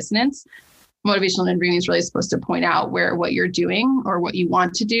cognitive dissonance. Motivational interviewing is really supposed to point out where what you're doing or what you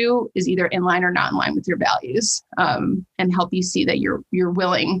want to do is either in line or not in line with your values, and help you see that you're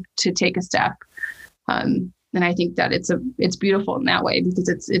willing to take a step. And I think that it's beautiful in that way because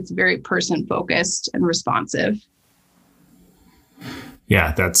it's very person focused and responsive.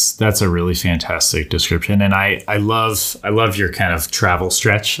 Yeah, that's a really fantastic description. And I love your kind of travel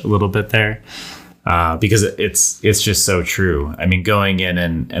stretch a little bit there. Because it's just so true. I mean, going in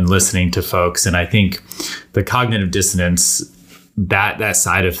and listening to folks, and I think the cognitive dissonance, that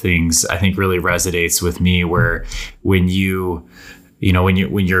side of things, I think really resonates with me. Where when you're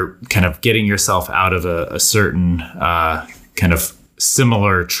kind of getting yourself out of a certain kind of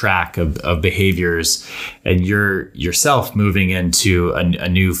similar track of behaviors, and you're yourself moving into a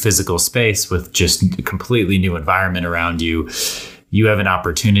new physical space with just a completely new environment around you. You have an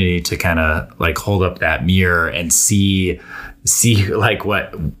opportunity to kind of like hold up that mirror and see like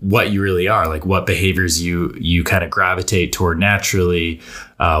what you really are, like what behaviors you kind of gravitate toward naturally.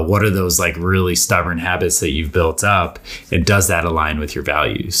 What are those like really stubborn habits that you've built up, and does that align with your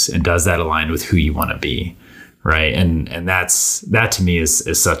values, and does that align with who you want to be, right? And that to me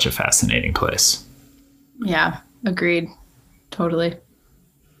is such a fascinating place. Yeah, agreed, totally.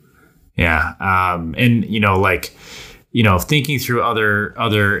 Yeah, and thinking through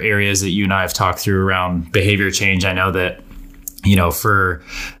other areas that you and I have talked through around behavior change, I know that, for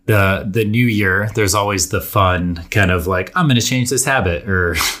the new year, there's always the fun kind of like, I'm going to change this habit,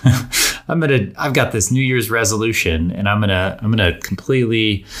 or I've got this New Year's resolution and I'm going to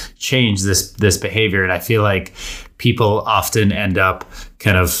completely change this behavior. And I feel like people often end up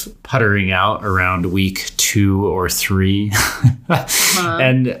kind of puttering out around week 2 or 3.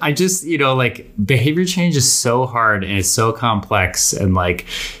 And I just, like behavior change is so hard and it's so complex, and like,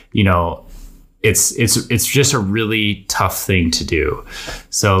 it's just a really tough thing to do.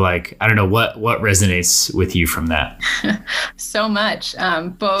 So like, I don't know what resonates with you from that. So much,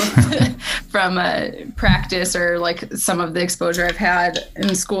 both from practice or like some of the exposure I've had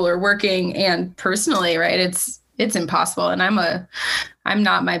in school or working, and personally, right? It's impossible. And I'm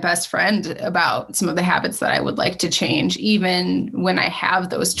not my best friend about some of the habits that I would like to change, even when I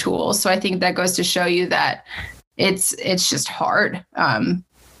have those tools. So I think that goes to show you that it's just hard.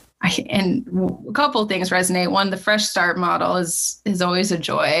 And a couple of things resonate. One, the fresh start model is always a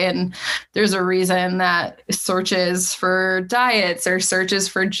joy. And there's a reason that searches for diets or searches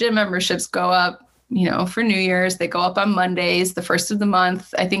for gym memberships go up, for New Year's. They go up on Mondays, the first of the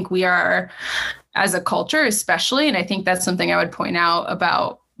month. I think we are, as a culture especially, and I think that's something I would point out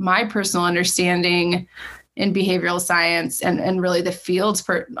about my personal understanding in behavioral science and really the field's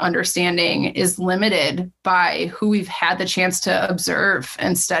for understanding is limited by who we've had the chance to observe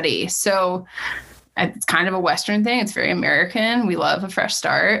and study. So it's kind of a Western thing. It's very American. We love a fresh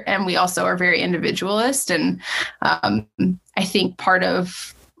start, and we also are very individualist. And I think part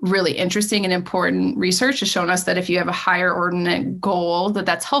of really interesting and important research has shown us that if you have a higher ordinate goal,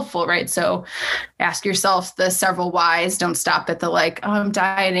 that's helpful, right? So ask yourself the several whys. Don't stop at the like, oh, I'm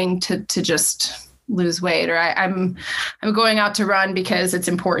dieting to just lose weight, or I'm going out to run because it's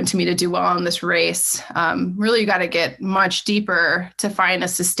important to me to do well in this race. Really, you got to get much deeper to find a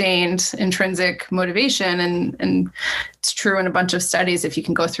sustained intrinsic motivation. And it's true in a bunch of studies. If you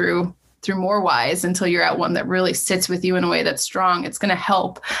can go through more whys until you're at one that really sits with you in a way that's strong, it's going to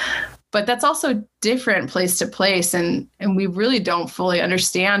help. But that's also different place to place. And we really don't fully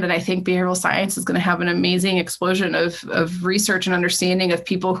understand. And I think behavioral science is going to have an amazing explosion of research and understanding of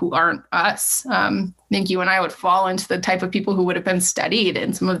people who aren't us. I think you and I would fall into the type of people who would have been studied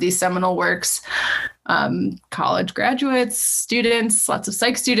in some of these seminal works, college graduates, students, lots of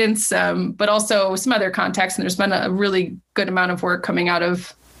psych students, but also some other contexts. And there's been a really good amount of work coming out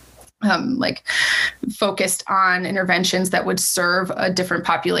of like focused on interventions that would serve a different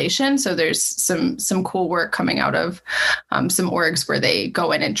population. So there's some cool work coming out of some orgs where they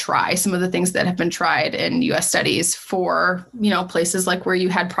go in and try some of the things that have been tried in US studies for, places like where you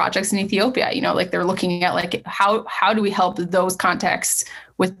had projects in Ethiopia, like they're looking at like, how do we help those contexts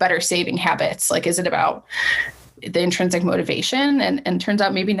with better saving habits? Like, is it about the intrinsic motivation? And turns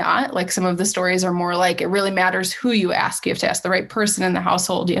out maybe not. Like some of the stories are more like it really matters who you ask. You have to ask the right person in the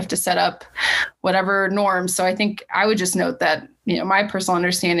household. You have to set up whatever norms. So I think I would just note that, my personal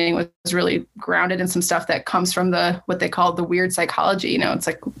understanding was really grounded in some stuff that comes from what they call the weird psychology. It's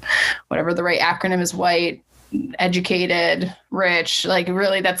like whatever the right acronym is, white, educated, rich, like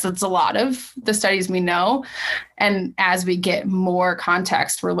really that's a lot of the studies we know. And as we get more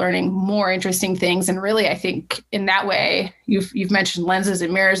context, we're learning more interesting things. And really, I think in that way, you've mentioned lenses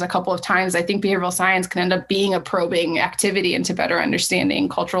and mirrors a couple of times. I think behavioral science can end up being a probing activity into better understanding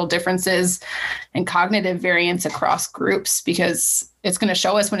cultural differences and cognitive variance across groups, because it's going to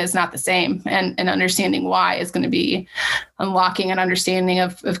show us when it's not the same, and understanding why is going to be unlocking an understanding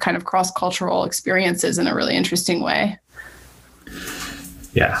of kind of cross-cultural experiences in a really interesting way.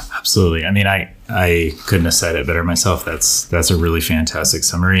 Yeah, absolutely. I mean, I couldn't have said it better myself. That's a really fantastic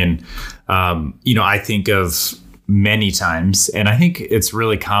summary. And, I think of many times, and I think it's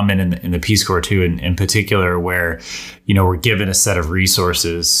really common in the Peace Corps too, in particular, where, we're given a set of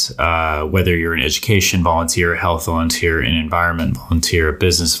resources, whether you're an education volunteer, health volunteer, an environment volunteer, a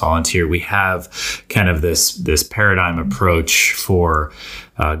business volunteer. We have kind of this paradigm approach for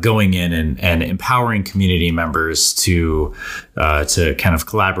going in and empowering community members to kind of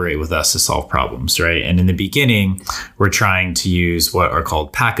collaborate with us to solve problems, right? And in the beginning, we're trying to use what are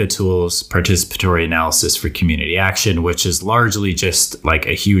called PACA tools, participatory analysis for community action, which is largely just like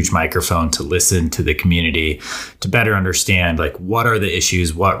a huge microphone to listen to the community to better understand like what are the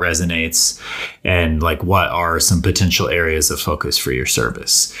issues, what resonates, and like what are some potential areas of focus for your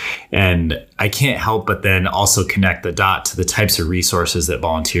service. And I can't help but then also connect the dot to the types of resources that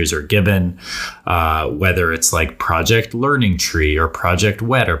volunteers are given, whether it's like Project Learning Tree or Project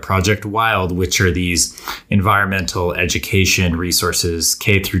Wet or Project Wild, which are these environmental education resources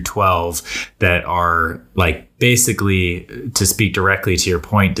K through 12 that are like basically, to speak directly to your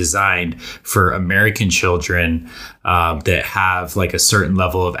point, designed for American children that have like a certain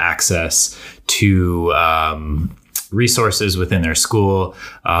level of access to resources within their school,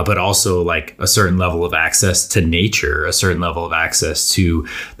 but also like a certain level of access to nature, a certain level of access to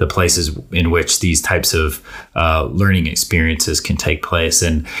the places in which these types of learning experiences can take place.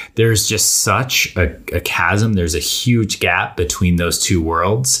 And there's just such a chasm. There's a huge gap between those two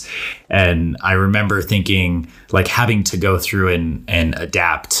worlds. And I remember thinking like having to go through and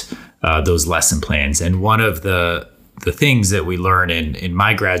adapt those lesson plans. And one of the things that we learn in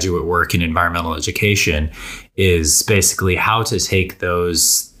my graduate work in environmental education is basically how to take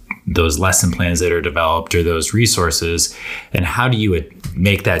those lesson plans that are developed or those resources, and how do you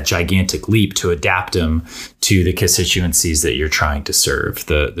make that gigantic leap to adapt them to the constituencies that you're trying to serve,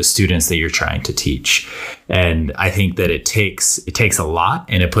 the students that you're trying to teach. And I think that it takes a lot,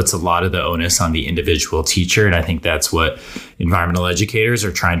 and it puts a lot of the onus on the individual teacher. And I think that's what environmental educators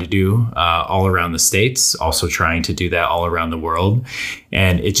are trying to do all around the states, also trying to do that all around the world.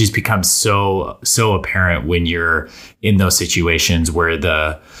 And it just becomes so apparent when you're in those situations where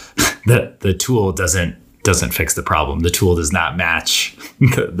the tool doesn't fix the problem. The tool does not match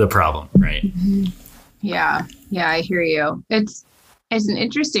the problem, right? Mm-hmm. Yeah, I hear you. It's an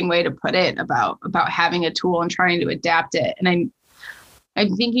interesting way to put it about having a tool and trying to adapt it. And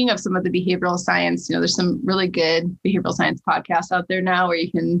I'm thinking of some of the behavioral science. There's some really good behavioral science podcasts out there now where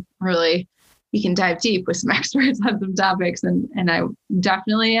you can dive deep with some experts on some topics. And I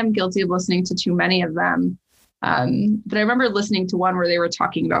definitely am guilty of listening to too many of them. But I remember listening to one where they were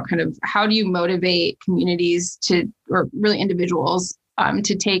talking about kind of how do you motivate communities or really individuals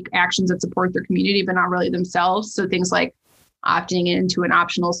to take actions that support their community, but not really themselves. So things like opting into an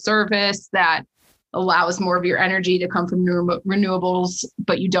optional service that allows more of your energy to come from renewables,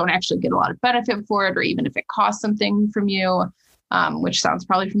 but you don't actually get a lot of benefit for it, or even if it costs something from you, which sounds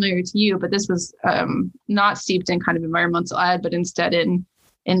probably familiar to you. But this was not steeped in kind of environmental ed, but instead in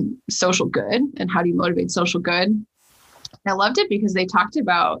social good, and how do you motivate social good. And I loved it because they talked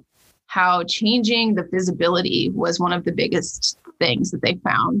about how changing the visibility was one of the biggest things that they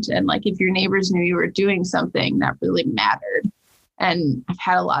found. And like, if your neighbors knew you were doing something, that really mattered. And I've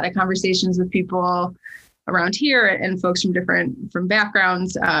had a lot of conversations with people around here and folks from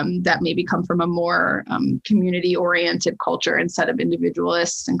backgrounds that maybe come from a more community oriented culture instead of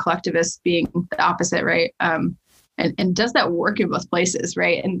individualists and collectivists being the opposite, right? And does that work in both places,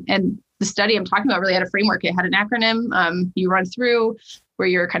 right? And the study I'm talking about really had a framework. It had an acronym you run through where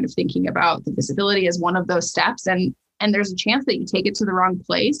you're kind of thinking about the visibility as one of those steps. And there's a chance that you take it to the wrong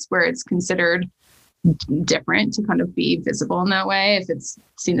place where it's considered different to kind of be visible in that way, if it's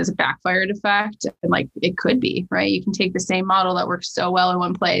seen as a backfired effect. And like, it could be, right? You can take the same model that works so well in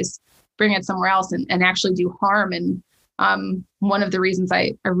one place, bring it somewhere else and actually do harm. And one of the reasons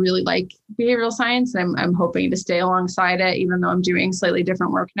I really like behavioral science, and I'm hoping to stay alongside it, even though I'm doing slightly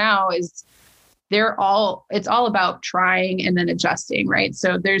different work now, is it's all about trying and then adjusting, right?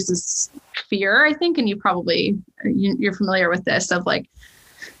 So there's this fear, I think, and you're familiar with this, of like,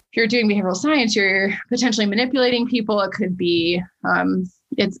 if you're doing behavioral science, you're potentially manipulating people. It could be,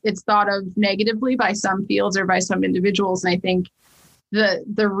 it's thought of negatively by some fields or by some individuals. And I think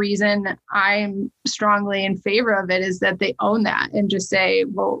the reason I'm strongly in favor of it is that they own that and just say,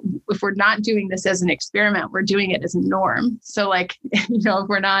 well, if we're not doing this as an experiment, we're doing it as a norm. So like, if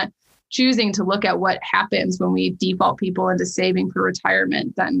we're not choosing to look at what happens when we default people into saving for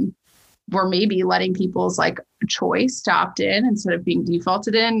retirement, then we're maybe letting people's like choice to opt in instead of being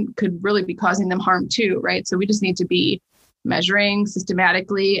defaulted in could really be causing them harm too, right? So we just need to be measuring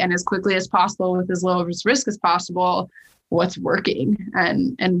systematically and as quickly as possible with as low risk as possible what's working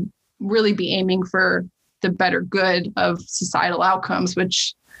and really be aiming for the better good of societal outcomes,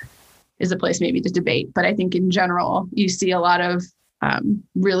 which is a place maybe to debate. But I think in general, you see a lot of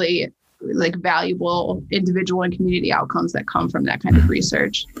really like valuable individual and community outcomes that come from that kind of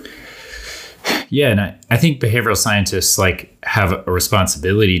research. Yeah. And I think behavioral scientists like have a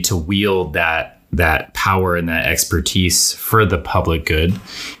responsibility to wield that power and that expertise for the public good.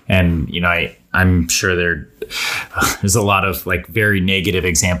 And, I'm sure there's a lot of like very negative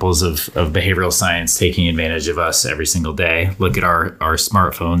examples of behavioral science taking advantage of us every single day. Look at our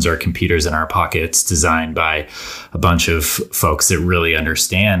smartphones, our computers in our pockets, designed by a bunch of folks that really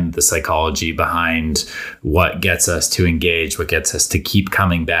understand the psychology behind what gets us to engage, what gets us to keep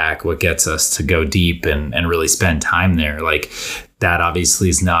coming back, what gets us to go deep and really spend time there. Like, that obviously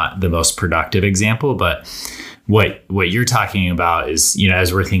is not the most productive example, but what you're talking about is,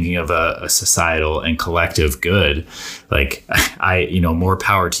 as we're thinking of a societal and collective good, like more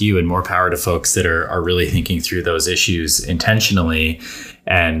power to you and more power to folks that are really thinking through those issues intentionally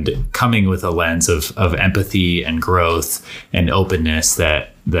and coming with a lens of empathy and growth and openness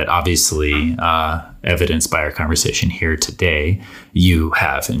that obviously evidenced by our conversation here today, you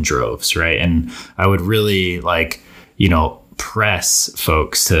have in droves, right? And I would really press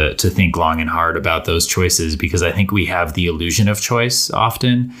folks to think long and hard about those choices, because I think we have the illusion of choice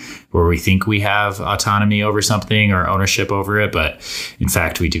often where we think we have autonomy over something or ownership over it, but in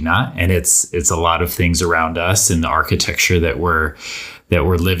fact we do not. And it's a lot of things around us and the architecture that we're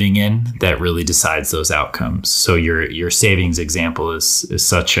living in that really decides those outcomes. So your savings example is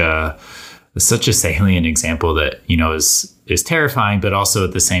such a salient example that, is terrifying, but also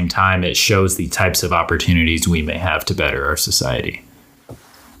at the same time, it shows the types of opportunities we may have to better our society.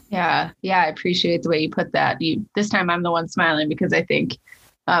 Yeah. I appreciate the way you put that. This time I'm the one smiling because I think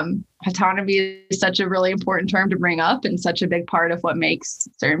autonomy is such a really important term to bring up and such a big part of what makes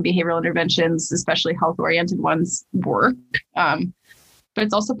certain behavioral interventions, especially health-oriented ones, work. But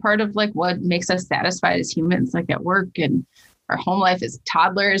it's also part of like what makes us satisfied as humans, like at work and our home life as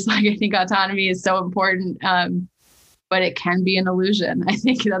toddlers. Like, I think autonomy is so important, but it can be an illusion. I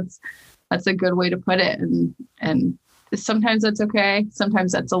think that's a good way to put it. And sometimes that's okay.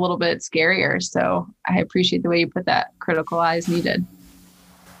 Sometimes that's a little bit scarier. So I appreciate the way you put that. Critical eye is needed.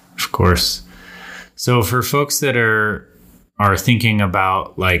 Of course. So for folks that are thinking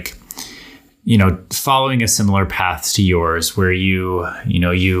about like, following a similar path to yours, where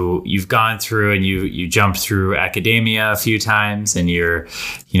you've gone through and you jumped through academia a few times, and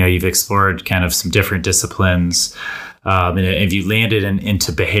you've explored kind of some different disciplines, and if you landed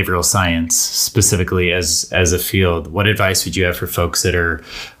into behavioral science specifically as a field, what advice would you have for folks that are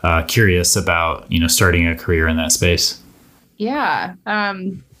curious about starting a career in that space? Yeah,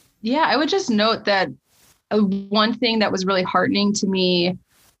 I would just note that one thing that was really heartening to me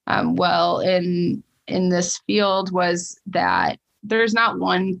in this field was that there's not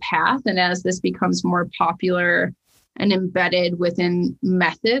one path. And as this becomes more popular and embedded within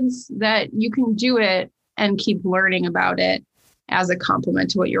methods, that you can do it and keep learning about it as a complement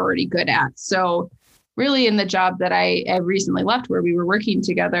to what you're already good at. So really in the job that I recently left where we were working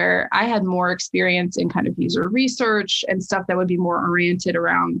together, I had more experience in kind of user research and stuff that would be more oriented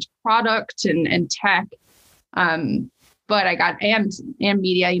around product and tech. But I got, and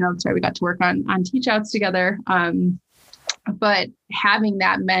media, sorry, we got to work on teach outs together. But having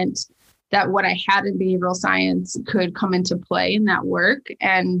that meant that what I had in behavioral science could come into play in that work.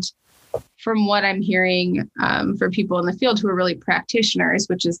 And from what I'm hearing for people in the field who are really practitioners,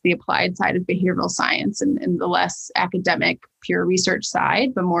 which is the applied side of behavioral science and the less academic, pure research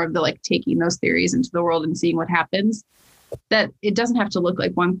side, but more of the like taking those theories into the world and seeing what happens, that it doesn't have to look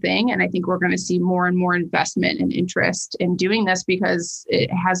like one thing. And I think we're going to see more and more investment and interest in doing this because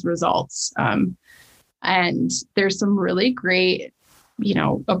it has results. And there's some really great,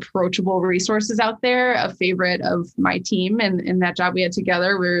 approachable resources out there. A favorite of my team and in that job we had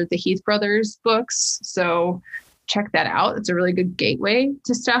together were the Heath Brothers books. So check that out. It's a really good gateway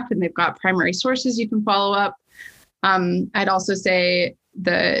to stuff. And they've got primary sources you can follow up. I'd also say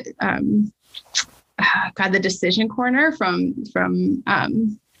the Decision Corner from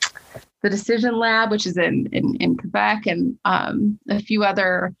the Decision Lab, which is in Quebec, and a few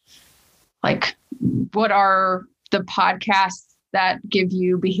other, like, what are the podcasts that give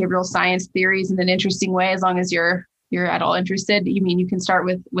you behavioral science theories in an interesting way, as long as you're at all interested. You can start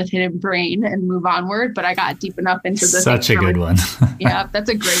with Hidden Brain and move onward, but I got deep enough into the such a good one. Yeah, that's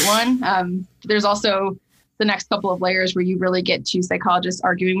a great one. There's also the next couple of layers where you really get two psychologists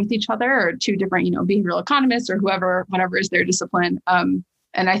arguing with each other, or two different, behavioral economists, or whatever is their discipline. And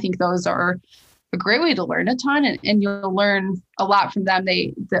I think those are a great way to learn a ton, and you'll learn a lot from them.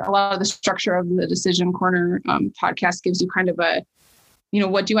 A lot of the structure of the Decision Corner podcast gives you kind of a,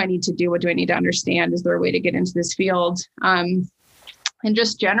 what do I need to do? What do I need to understand? Is there a way to get into this field? And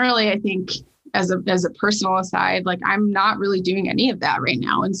just generally, I think as a personal aside, like, I'm not really doing any of that right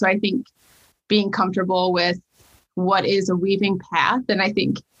now. And so I think being comfortable with what is a weaving path, and I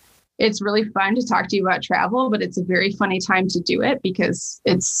think it's really fun to talk to you about travel, but it's a very funny time to do it because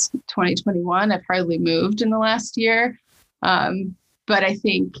it's 2021. I've hardly moved in the last year. But I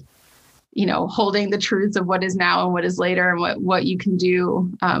think, holding the truths of what is now and what is later and what you can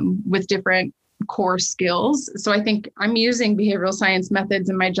do with different core skills. So I think I'm using behavioral science methods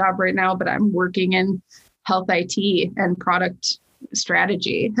in my job right now, but I'm working in health IT and product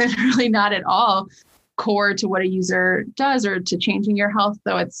strategy. And really not at all core to what a user does or to changing your health,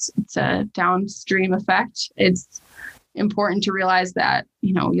 though it's a downstream effect. It's important to realize that,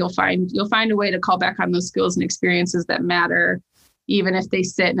 you'll find a way to call back on those skills and experiences that matter, even if they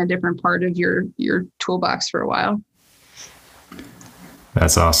sit in a different part of your toolbox for a while.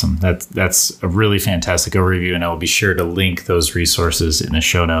 That's awesome. That's a really fantastic overview, and I will be sure to link those resources in the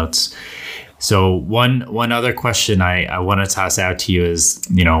show notes. So one other question I want to toss out to you is,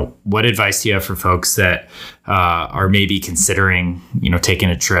 what advice do you have for folks that are maybe considering,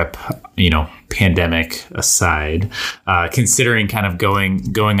 taking a trip, pandemic aside, considering kind of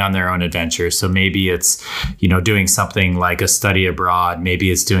going on their own adventure? So maybe it's, doing something like a study abroad,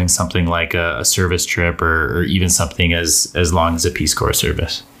 maybe it's doing something like a service trip, or even something as long as a Peace Corps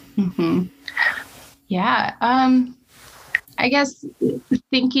service. Mm-hmm. Yeah. I guess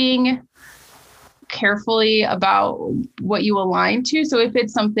thinking carefully about what you align to. So if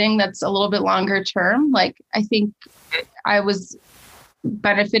it's something that's a little bit longer term, like, I think I was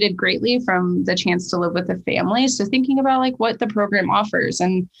benefited greatly from the chance to live with a family. So thinking about like what the program offers,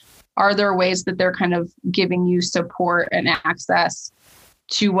 and are there ways that they're kind of giving you support and access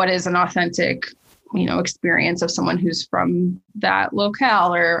to what is an authentic, experience of someone who's from that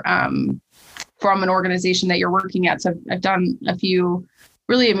locale or from an organization that you're working at. So I've done a few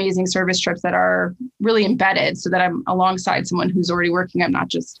really amazing service trips that are really embedded, so that I'm alongside someone who's already working. I'm not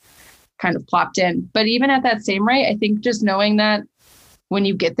just kind of plopped in. But even at that same rate, I think just knowing that when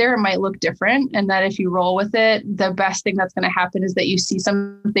you get there, it might look different, and that if you roll with it, the best thing that's going to happen is that you see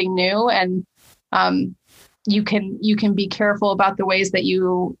something new, and you can be careful about the ways that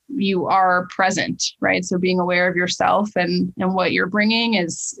you are present, right? So being aware of yourself and what you're bringing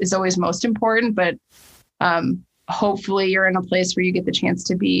is always most important. But hopefully you're in a place where you get the chance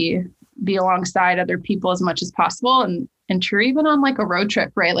to be alongside other people as much as possible, and true, even on like a road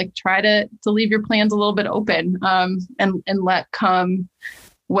trip, right? Like, try to leave your plans a little bit open, and let come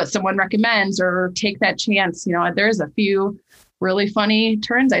what someone recommends, or take that chance. There's a few really funny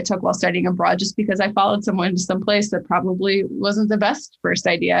turns I took while studying abroad, just because I followed someone to some place that probably wasn't the best first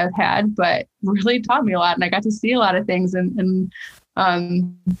idea I've had, but really taught me a lot, and I got to see a lot of things. And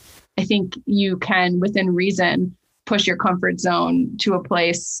I think you can, within reason, push your comfort zone to a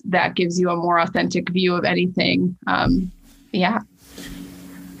place that gives you a more authentic view of anything. Yeah.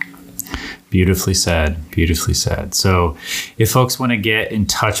 Beautifully said. Beautifully said. So if folks want to get in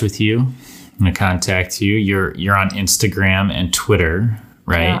touch with you and contact you, you're on Instagram and Twitter,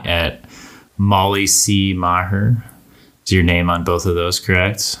 right? Yeah. At Molly C. Maher. Is your name on both of those,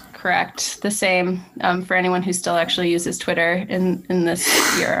 correct? Correct. The same for anyone who still actually uses Twitter in this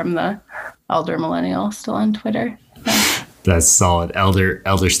year. I'm the elder millennial still on Twitter. Yeah. That's solid. Elder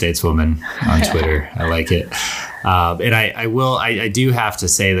stateswoman on Twitter. I like it. And I do have to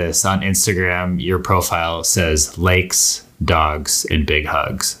say this on Instagram, your profile says lakes, dogs, and big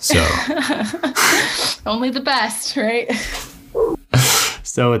hugs. So only the best, right?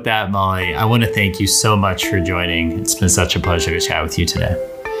 So with that, Molly, I want to thank you so much for joining. It's been such a pleasure to chat with you today.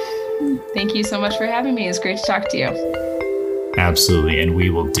 Thank you so much for having me. It's great to talk to you. Absolutely. And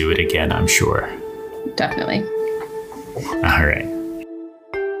we will do it again, I'm sure. Definitely. All right.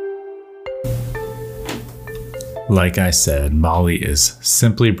 Like I said, Molly is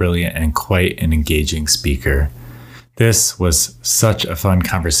simply brilliant and quite an engaging speaker. This was such a fun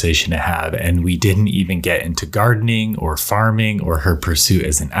conversation to have, and we didn't even get into gardening or farming or her pursuit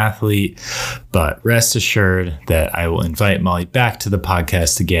as an athlete, but rest assured that I will invite Molly back to the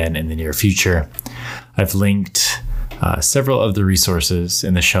podcast again in the near future. I've linked several of the resources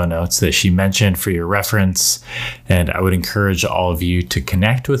in the show notes that she mentioned for your reference, and I would encourage all of you to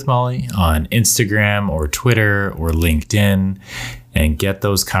connect with Molly on Instagram or Twitter or LinkedIn and get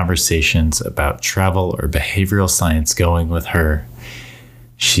those conversations about travel or behavioral science going with her.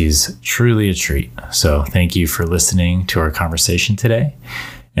 She's truly a treat. So thank you for listening to our conversation today.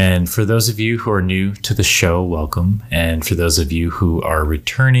 And for those of you who are new to the show, welcome. And for those of you who are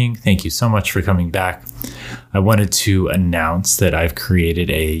returning, thank you so much for coming back. I wanted to announce that I've created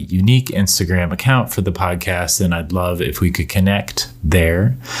a unique Instagram account for the podcast, and I'd love if we could connect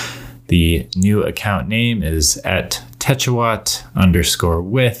there. The new account name is at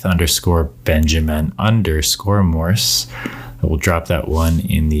Tetchawat_with_Benjamin_Morse. I will drop that one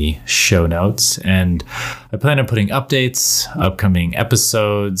in the show notes. And I plan on putting updates, upcoming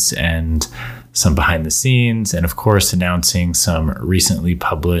episodes, and some behind the scenes, and of course, announcing some recently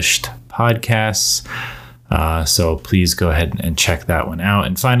published podcasts. So please go ahead and check that one out.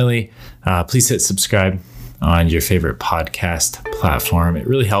 And finally, please hit subscribe on your favorite podcast platform. It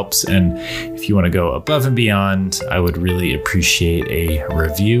really helps. And if you want to go above and beyond, I would really appreciate a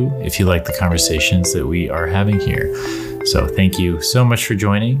review if you like the conversations that we are having here. So thank you so much for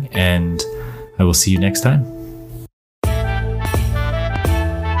joining, and I will see you next time.